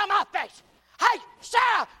 Hey, get out of my face. Hey,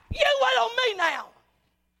 Sarah, you wait on me now.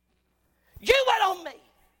 You wait on me.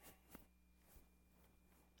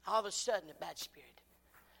 All of a sudden, a bad spirit.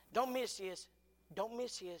 Don't miss this. Don't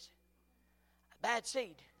miss this. A bad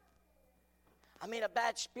seed. A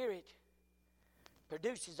bad spirit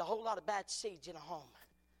produces a whole lot of bad seeds in a home.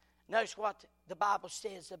 Notice what the Bible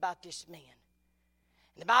says about this man.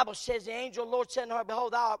 And the Bible says, the angel of the Lord said unto her,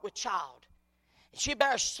 behold, thou art with child. And she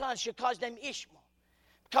bare a son, she'll call his name Ishmael.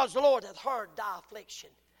 Because the Lord hath heard thy affliction.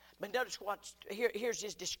 But notice here's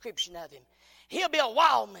his description of him. He'll be a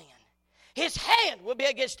wild man. His hand will be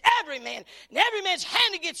against every man, and every man's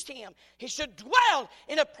hand against him. He should dwell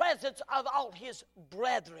in the presence of all his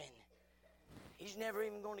brethren. He's never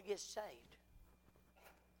even going to get saved.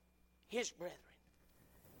 His brethren.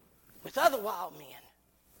 With other wild men.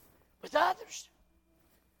 With others.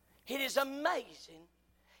 It is amazing.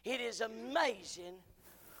 It is amazing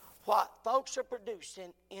what folks are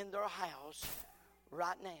producing in their house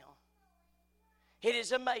right now. It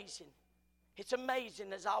is amazing. It's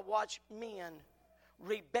amazing as I watch men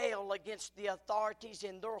rebel against the authorities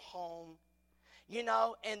in their home,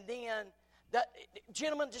 and then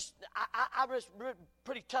gentlemen, I was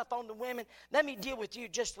pretty tough on the women. Let me deal with you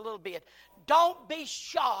just a little bit. Don't be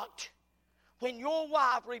shocked when your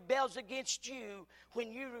wife rebels against you,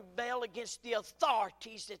 when you rebel against the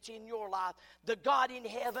authorities that's in your life, the God in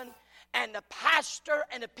heaven and the pastor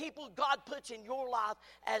and the people God puts in your life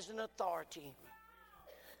as an authority.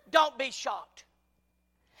 Don't be shocked.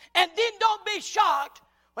 And then don't be shocked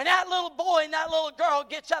when that little boy and that little girl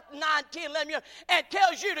gets up 9, 10, 11 years and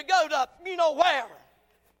tells you to go to where.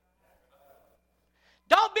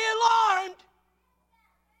 Don't be alarmed.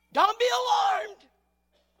 Don't be alarmed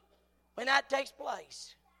when that takes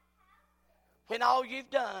place. When all you've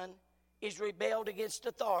done is rebelled against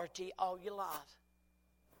authority all your life.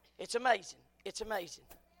 It's amazing. It's amazing.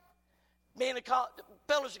 Me and the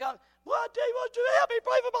fellas are going, well, I tell you what, you help me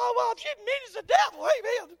pray for my wife. She's mean as the devil.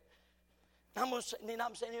 Amen.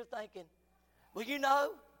 I'm sitting here thinking, well,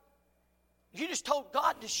 you just told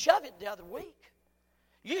God to shove it the other week.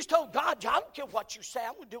 You just told God, I don't care what you say.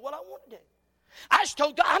 I'm going to do what I want to do. I just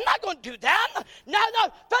told God, I'm not going to do that. No,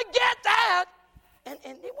 forget that. And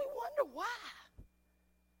then we wonder why.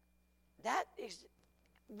 That is,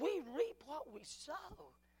 we reap what we sow.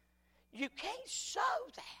 You can't sow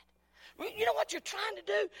that. You know what you're trying to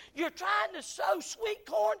do? You're trying to sow sweet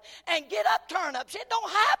corn and get up turnips. It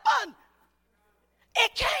don't happen.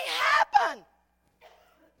 It can't happen.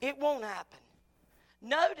 It won't happen.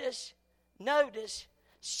 Notice,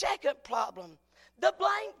 second problem, the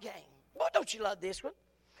blame game. Boy, don't you love this one?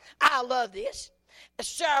 I love this.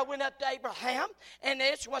 Sarah went up to Abraham, and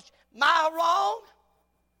this was, my wrong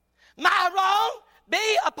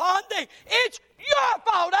be upon thee. It's your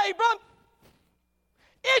fault, Abram.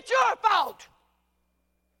 It's your fault.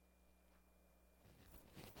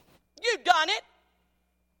 You've done it.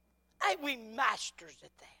 Ain't we masters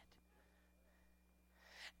at that?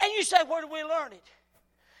 And you say, where do we learn it?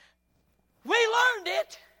 We learned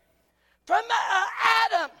it from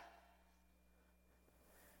Adam.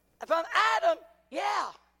 From Adam,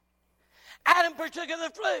 yeah. Adam partook of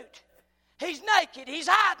the fruit. He's naked. He's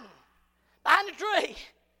hiding behind the tree.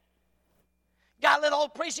 Got a little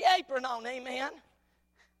old priestly apron on, amen.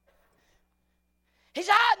 He's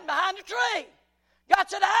hiding behind the tree. God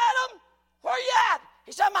said, Adam, where are you at?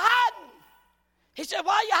 He said, I'm hiding. He said,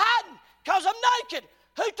 why are you hiding? Because I'm naked.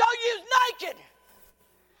 Who told you you was naked?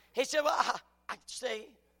 He said, well, I can see.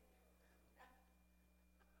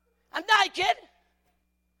 I'm naked.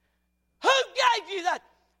 Who gave you that?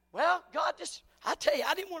 Well, God just, I tell you,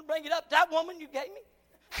 I didn't want to bring it up. That woman you gave me,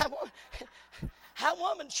 that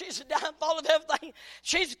woman, she's the downfall of everything.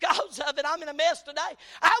 She's the cause of it. I'm in a mess today.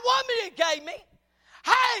 That woman you gave me.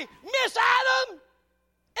 Hey, Miss Adam,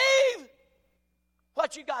 Eve,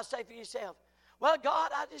 what you got to say for yourself? Well,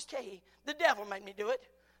 God, I just tell you, the devil made me do it.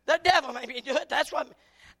 The devil made me do it. That's what.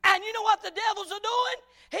 And you know what the devil's are doing?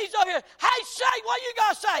 He's over here. Hey, say what you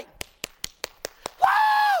got to say.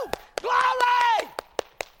 Woo! Glory!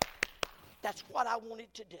 That's what I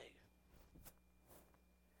wanted to do.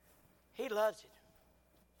 He loves it.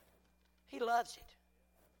 He loves it.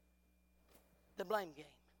 The blame game.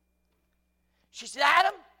 She said,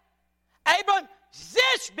 Adam, Abram,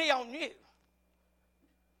 this be on you.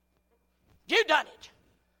 You done it.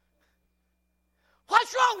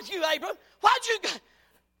 What's wrong with you, Abram? Why'd you go?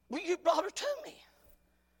 Well, you brought her to me.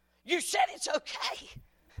 You said it's okay.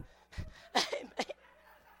 Amen.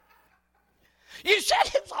 You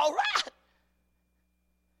said it's all right.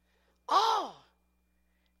 Oh.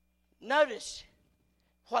 Notice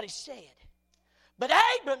what he said. But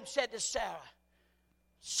Abram said to Sarah,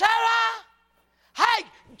 Sarah, hey,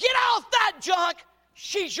 get off that junk.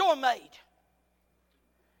 She's your maid.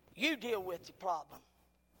 You deal with the problem.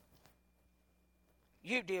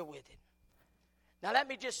 You deal with it. Now let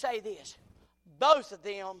me just say this. Both of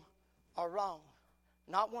them are wrong.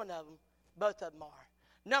 Not one of them. Both of them are.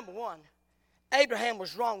 Number one, Abraham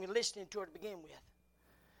was wrong in listening to her to begin with.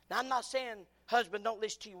 Now I'm not saying, husband, don't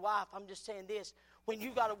listen to your wife. I'm just saying this. When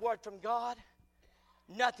you got a word from God,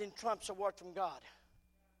 nothing trumps a word from God.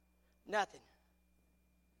 Nothing.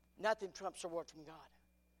 Nothing trumps a word from God.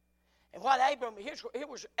 And what here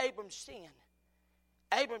was Abram's sin.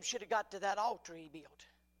 Abram should have got to that altar he built.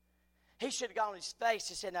 He should have gone on his face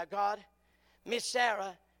and said, now God, Miss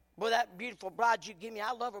Sarah, boy, that beautiful bride you give me,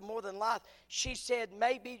 I love her more than life. She said,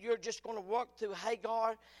 maybe you're just going to work through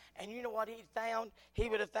Hagar. And you know what he found? He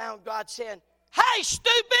would have found God saying, hey,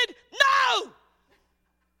 stupid, no!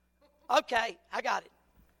 Okay, I got it.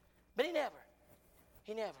 But he never.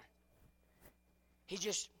 He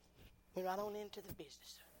just went right on into the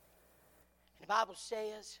business. And the Bible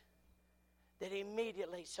says that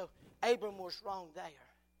immediately, so Abram was wrong there.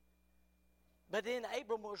 But then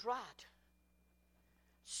Abram was right.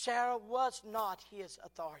 Sarah was not his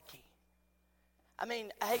authority.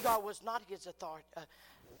 Hagar was not his authority.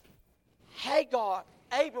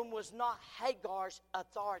 Abram was not Hagar's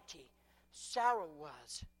authority. Sarah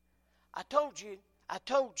was. I told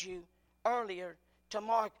you earlier to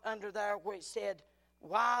mark under there where it said,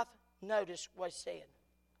 wife, notice what it said.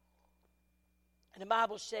 And the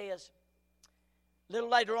Bible says, a little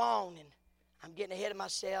later on, and I'm getting ahead of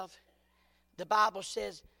myself, the Bible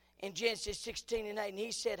says in Genesis 16 and 8, and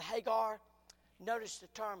he said, Hagar, notice the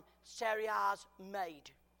term, Sarai's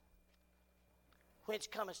maid. Whence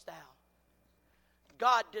comest thou?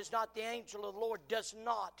 God does not, the angel of the Lord does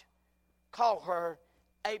not call her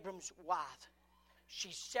Abram's wife.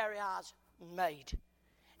 She's Sarai's maid.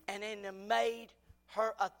 And in the maid,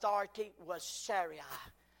 her authority was Sarai.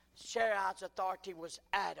 Sarai's authority was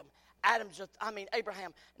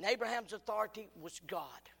Abraham. And Abraham's authority was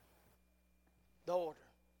God. The order.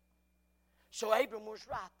 So Abram was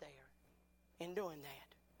right there in doing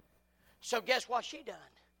that. So guess what she done?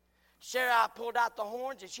 Sarai pulled out the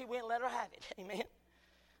horns and she went and let her have it. Amen.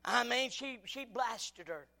 She blasted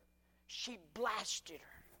her. She blasted her.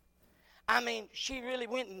 She really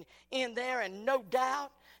went in there, and no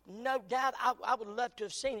doubt, I would love to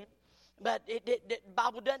have seen it, but the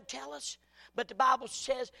Bible doesn't tell us. But the Bible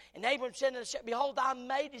says, and Abram said unto Sarah, behold, thy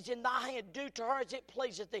maid is in thy hand, do to her as it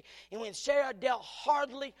pleaseth thee. And when Sarah dealt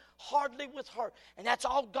hardly with her, and that's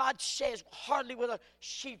all God says, hardly with her,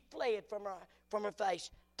 she fled from her face.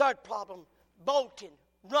 Third problem, bolting,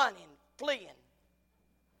 running, fleeing,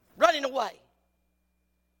 running away.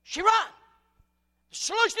 She run. The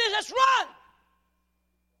solution is let's run.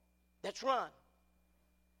 Let's run.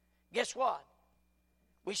 Guess what?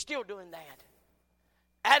 We're still doing that.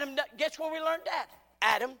 Adam, guess where we learned that?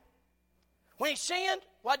 Adam, when he sinned,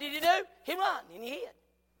 what did he do? He ran and he hid.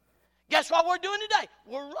 Guess what we're doing today?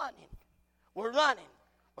 We're running. We're running.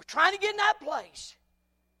 We're trying to get in that place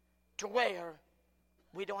to where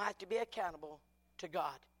we don't have to be accountable to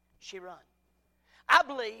God. She run. I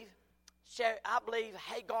believe Sarah, I believe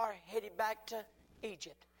Hagar headed back to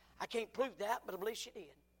Egypt. I can't prove that, but I believe she did.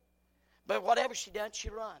 But whatever she done, she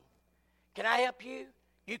run. Can I help you?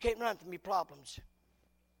 You can't run from your problems.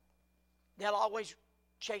 They'll always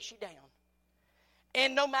chase you down.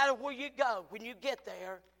 And no matter where you go, when you get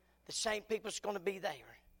there, the same people's going to be there.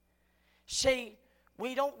 See,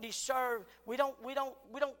 we don't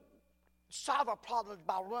solve our problems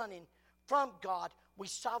by running from God. We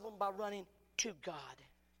solve them by running to God.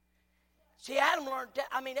 See, Abraham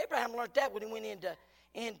learned that when he went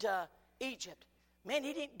into Egypt. Man,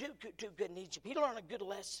 he didn't do too good in Egypt. He learned a good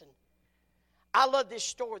lesson. I love this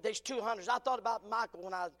story. There's two hunters. I thought about Michael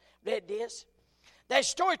when I read this. There's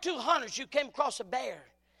story two hunters who came across a bear.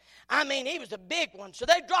 He was a big one. So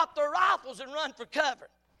they dropped their rifles and run for cover.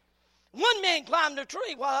 One man climbed a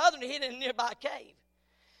tree while the other hid in a nearby cave.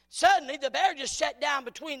 Suddenly, the bear just sat down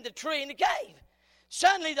between the tree and the cave.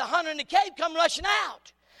 Suddenly, the hunter in the cave come rushing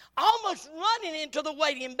out, almost running into the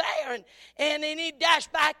waiting bear, and then he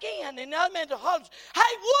dashed back in. And the other man hollers, "Hey,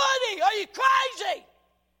 Woody, are you crazy?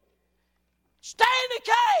 Stay in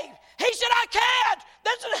the cave." He said, "I can't.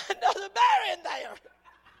 There's another bear in there."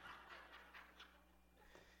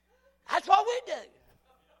 That's what we do.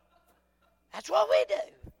 That's what we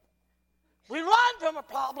do. We run from a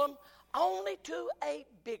problem only to a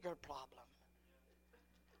bigger problem.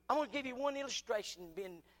 I'm going to give you one illustration,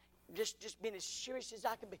 just being as serious as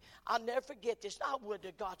I can be. I'll never forget this. I would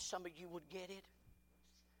to God some of you would get it.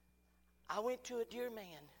 I went to a dear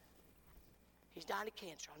man. He's dying of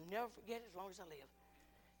cancer. I'll never forget it as long as I live.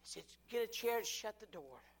 He said, "Get a chair and shut the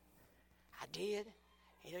door." I did.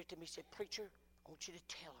 He looked at me and said, "Preacher, I want you to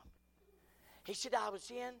tell him." He said, "I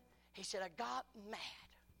was in." He said, "I got mad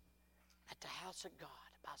at the house of God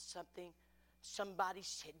about something somebody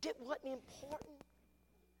said. It wasn't important,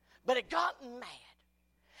 but it got me mad.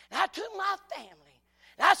 And I took my family,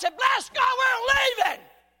 and I said, 'Bless God, we're leaving.'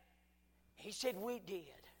 He said, 'We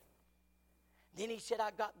did.' Then he said,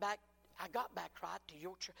 I got back right to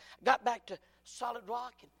your church. I got back to Solid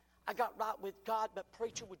Rock, and I got right with God. But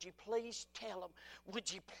preacher, would you please tell them?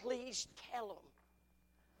 Would you please tell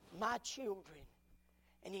them, my children?"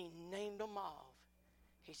 And he named them all.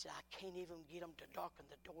 He said, "I can't even get them to darken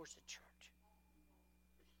the doors of church."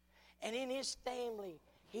 And in his family,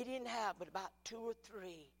 he didn't have but about 2 or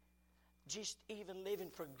 3 just even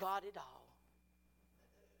living for God at all.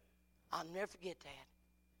 I'll never forget that.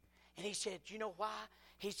 And he said, "You know why?"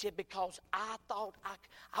 He said, "Because I thought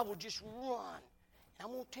I would just run." And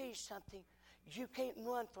I'm going to tell you something. You can't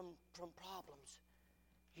run from problems.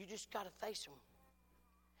 You just got to face them.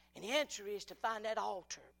 And the answer is to find that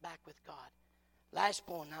altar back with God. Last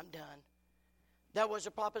point, I'm done. There was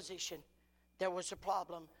a proposition. There was a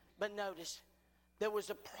problem. But notice, there was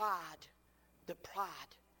the pride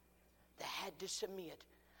that had to submit.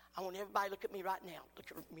 I want everybody to look at me right now.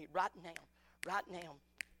 Look at me right now. Right now.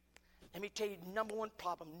 Let me tell you, number one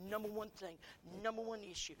problem, number one thing, number one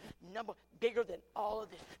issue, bigger than all of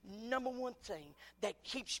this, number one thing that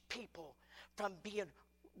keeps people from being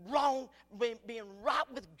wrong, being right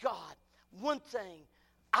with God. One thing,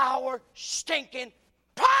 our stinking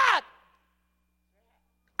pride.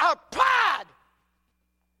 Our pride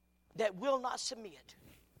that will not submit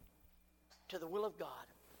to the will of God.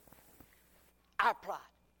 Our pride.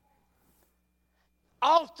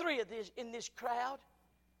 All 3 of this in this crowd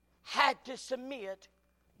had to submit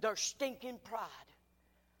their stinking pride.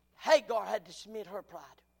 Hagar had to submit her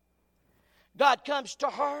pride. God comes to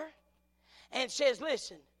her and says,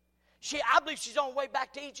 "Listen, I believe she's on her way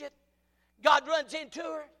back to Egypt." God runs into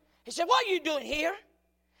her. He said, "What are you doing here?"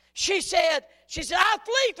 She said, "I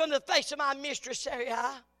flee from the face of my mistress, Sarai."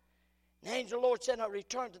 And the angel of the Lord said, "No,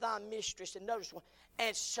 return to thy mistress," and notice one,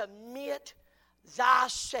 "and submit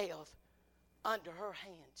thyself under her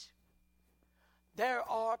hands." There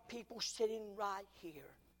are people sitting right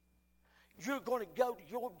here. You're going to go to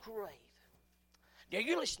your grave. Now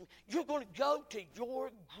you listen, you're going to go to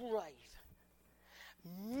your grave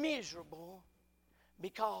miserable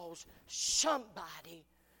because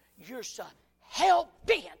you're so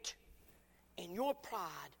hell-bent in your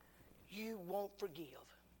pride you won't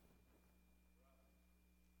forgive.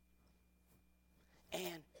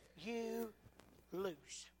 And you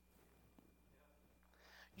lose.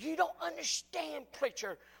 You don't understand,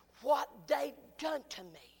 preacher, what they've done to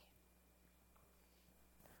me.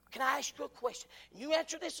 Can I ask you a question? You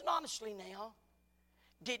answer this honestly now.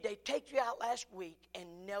 Did they take you out last week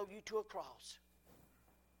and nail you to a cross?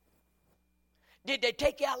 Did they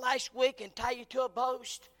take you out last week and tie you to a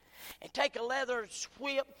post and take a leather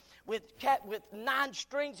whip with 9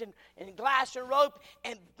 strings and glass and rope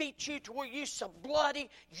and beat you to where you're so bloody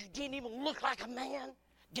you didn't even look like a man?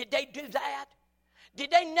 Did they do that?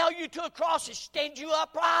 Did they nail you to a cross and stand you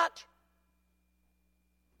upright?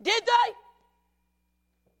 Did they?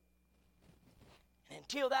 And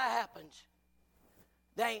until that happens,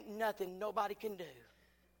 there ain't nothing nobody can do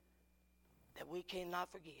that we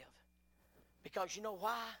cannot forgive. Because you know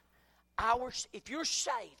why? If you're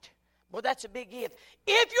saved, well, that's a big if.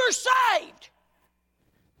 If you're saved,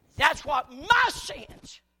 that's what my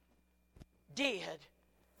sins did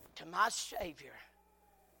to my Savior.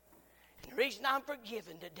 And the reason I'm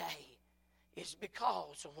forgiven today is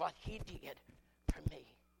because of what He did for me.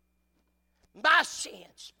 My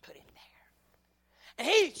sins put in there. And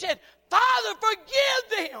He said, Father,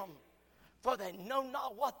 forgive them, for they know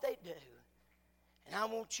not what they do. And I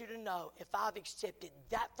want you to know, if I've accepted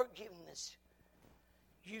that forgiveness,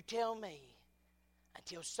 you tell me,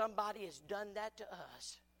 until somebody has done that to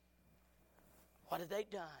us, what have they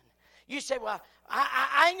done? You say, well,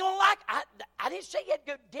 I ain't going to like it. I didn't say you had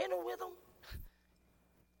to go to dinner with them.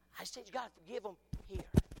 I said you got to forgive them here.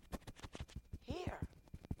 Here.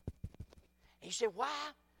 And you say, why?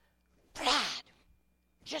 Pride.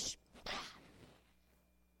 Just pride.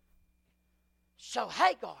 So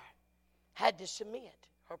Hagar had to submit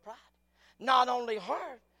her pride. Not only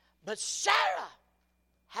her, but Sarah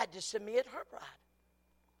had to submit her pride.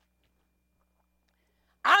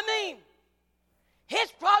 I mean,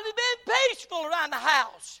 it's probably been peaceful around the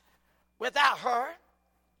house without her.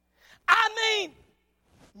 I mean,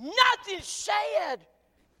 nothing said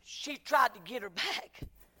she tried to get her back,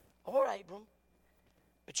 or Abram.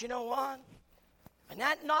 But you know what? When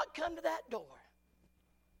that knock come to that door,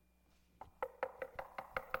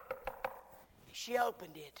 she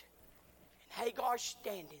opened it, and Hagar's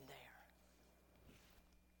standing there.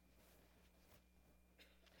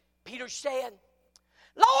 Peter said,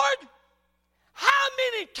 Lord, how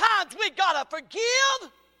many times we got to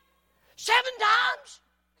forgive? 7 times?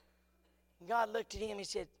 And God looked at him and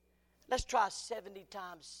said, let's try 70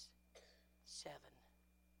 times 7.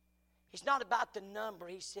 It's not about the number.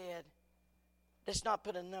 He said, let's not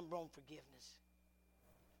put a number on forgiveness.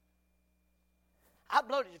 I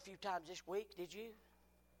bloated a few times this week. Did you?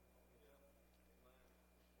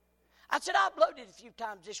 I said, I bloated a few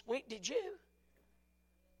times this week. Did you?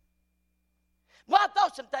 Well, I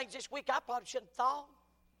thought some things this week I probably shouldn't have thought.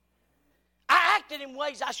 I acted in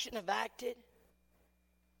ways I shouldn't have acted.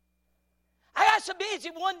 I got so busy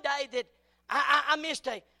one day that I missed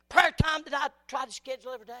a prayer time that I tried to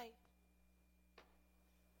schedule every day.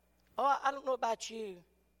 Oh, I don't know about you.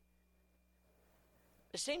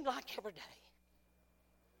 It seemed like every day.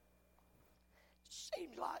 It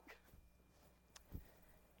seemed like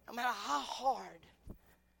no matter how hard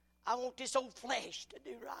I want this old flesh to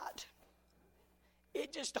do right,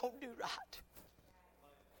 it just don't do right.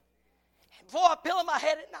 And before I pillow my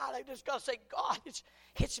head at night, I just got to say, God,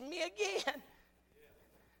 it's me again.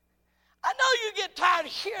 I know you get tired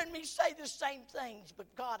of hearing me say the same things, but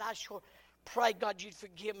God, I sure pray, God, you'd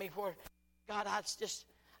forgive me for, God, I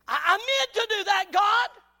meant to do that, God.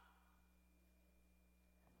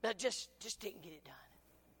 But just didn't get it done.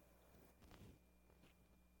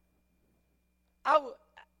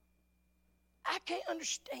 I can't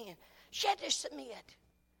understand. She had to submit.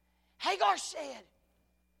 Hagar said,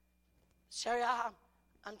 Sarah,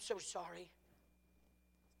 I'm so sorry.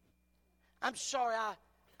 I'm sorry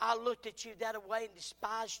I looked at you that way and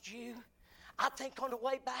despised you. I think on the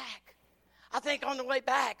way back,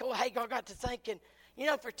 oh, Hagar got to thinking,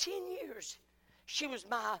 for 10 years, she was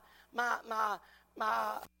my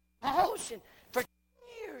host, and for 10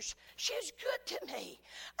 years, she was good to me.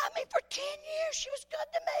 I mean, for 10 years, she was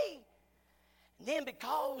good to me. And then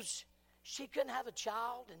because she couldn't have a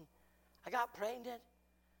child and I got pregnant,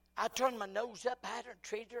 I turned my nose up at her and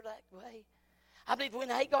treated her that way. I believe when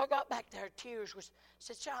Hagar got back there, her tears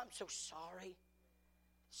said, Sarah, I'm so sorry.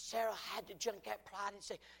 Sarah had to junk that pride and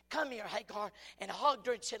say, come here, Hagar, and hugged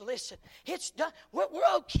her and said, listen, it's done. We're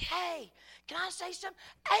okay. Can I say something?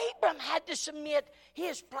 Abram had to submit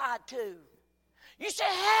his pride too. You say,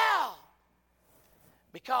 how?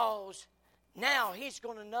 Because now he's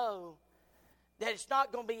going to know that it's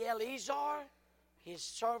not going to be Eleazar, his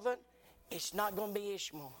servant. It's not going to be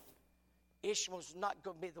Ishmael. Ishmael's not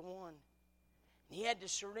going to be the one. And he had to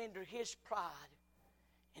surrender his pride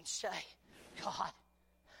and say, God,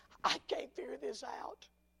 I can't figure this out.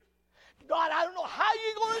 God, I don't know how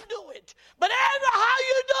you're going to do it, but ever how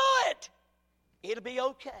you do it, it'll be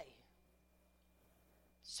okay.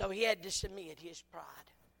 So he had to submit his pride.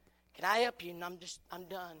 Can I help you? And I'm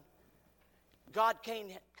done. God can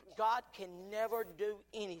never do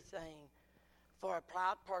anything for a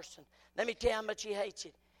proud person. Let me tell you how much he hates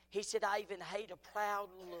it. He said, I even hate a proud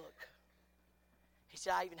look. He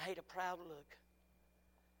said, I even hate a proud look.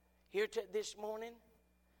 Here this morning,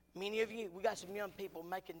 many of you, we got some young people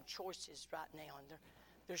making choices right now, and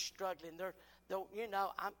they're struggling.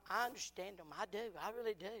 I understand them. I do. I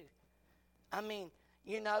really do. I mean,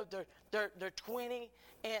 they're 20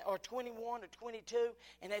 or 21 or 22,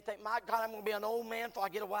 and they think, my God, I'm going to be an old man before I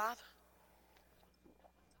get a wife.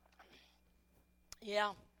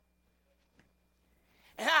 Yeah.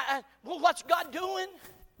 And well, what's God doing?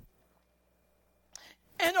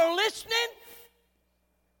 And they're listening.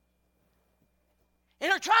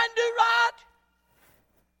 And they're trying to do right.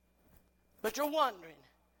 But you're wondering,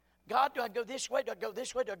 God, do I go this way? Do I go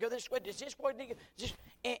this way? Do I go this way? Does this way?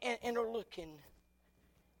 And they're looking.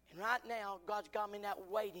 And right now, God's got me in that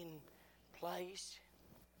waiting place.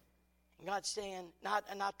 And God's saying,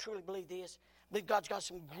 and I truly believe this, I believe God's got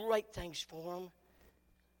some great things for them.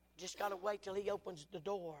 Just got to wait till He opens the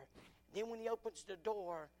door. Then when He opens the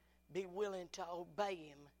door, be willing to obey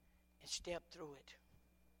Him and step through it.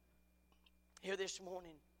 Here this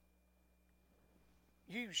morning,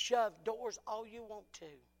 you shove doors all you want to.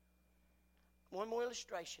 One more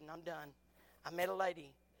illustration, I'm done. I met a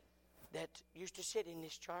lady that used to sit in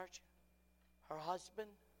this church. Her husband,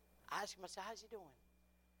 I asked him, I said, how's he doing?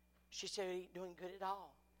 She said, he ain't doing good at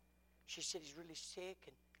all. She said, he's really sick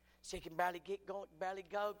and can barely get going, barely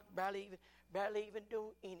go, barely even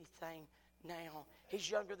do anything now. He's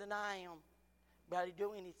younger than I am. Barely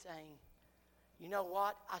do anything. You know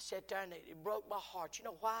what? I sat there and it broke my heart. You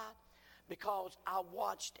know why? Because I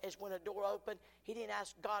watched as when a door opened, he didn't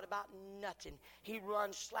ask God about nothing. He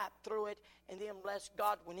run, slapped through it, and then bless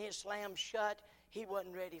God, when it slammed shut, he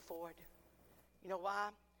wasn't ready for it. You know why?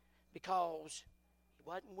 Because he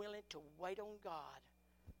wasn't willing to wait on God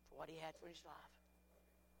for what he had for his life.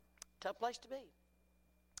 Tough place to be.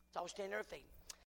 So I'll stand there at feet.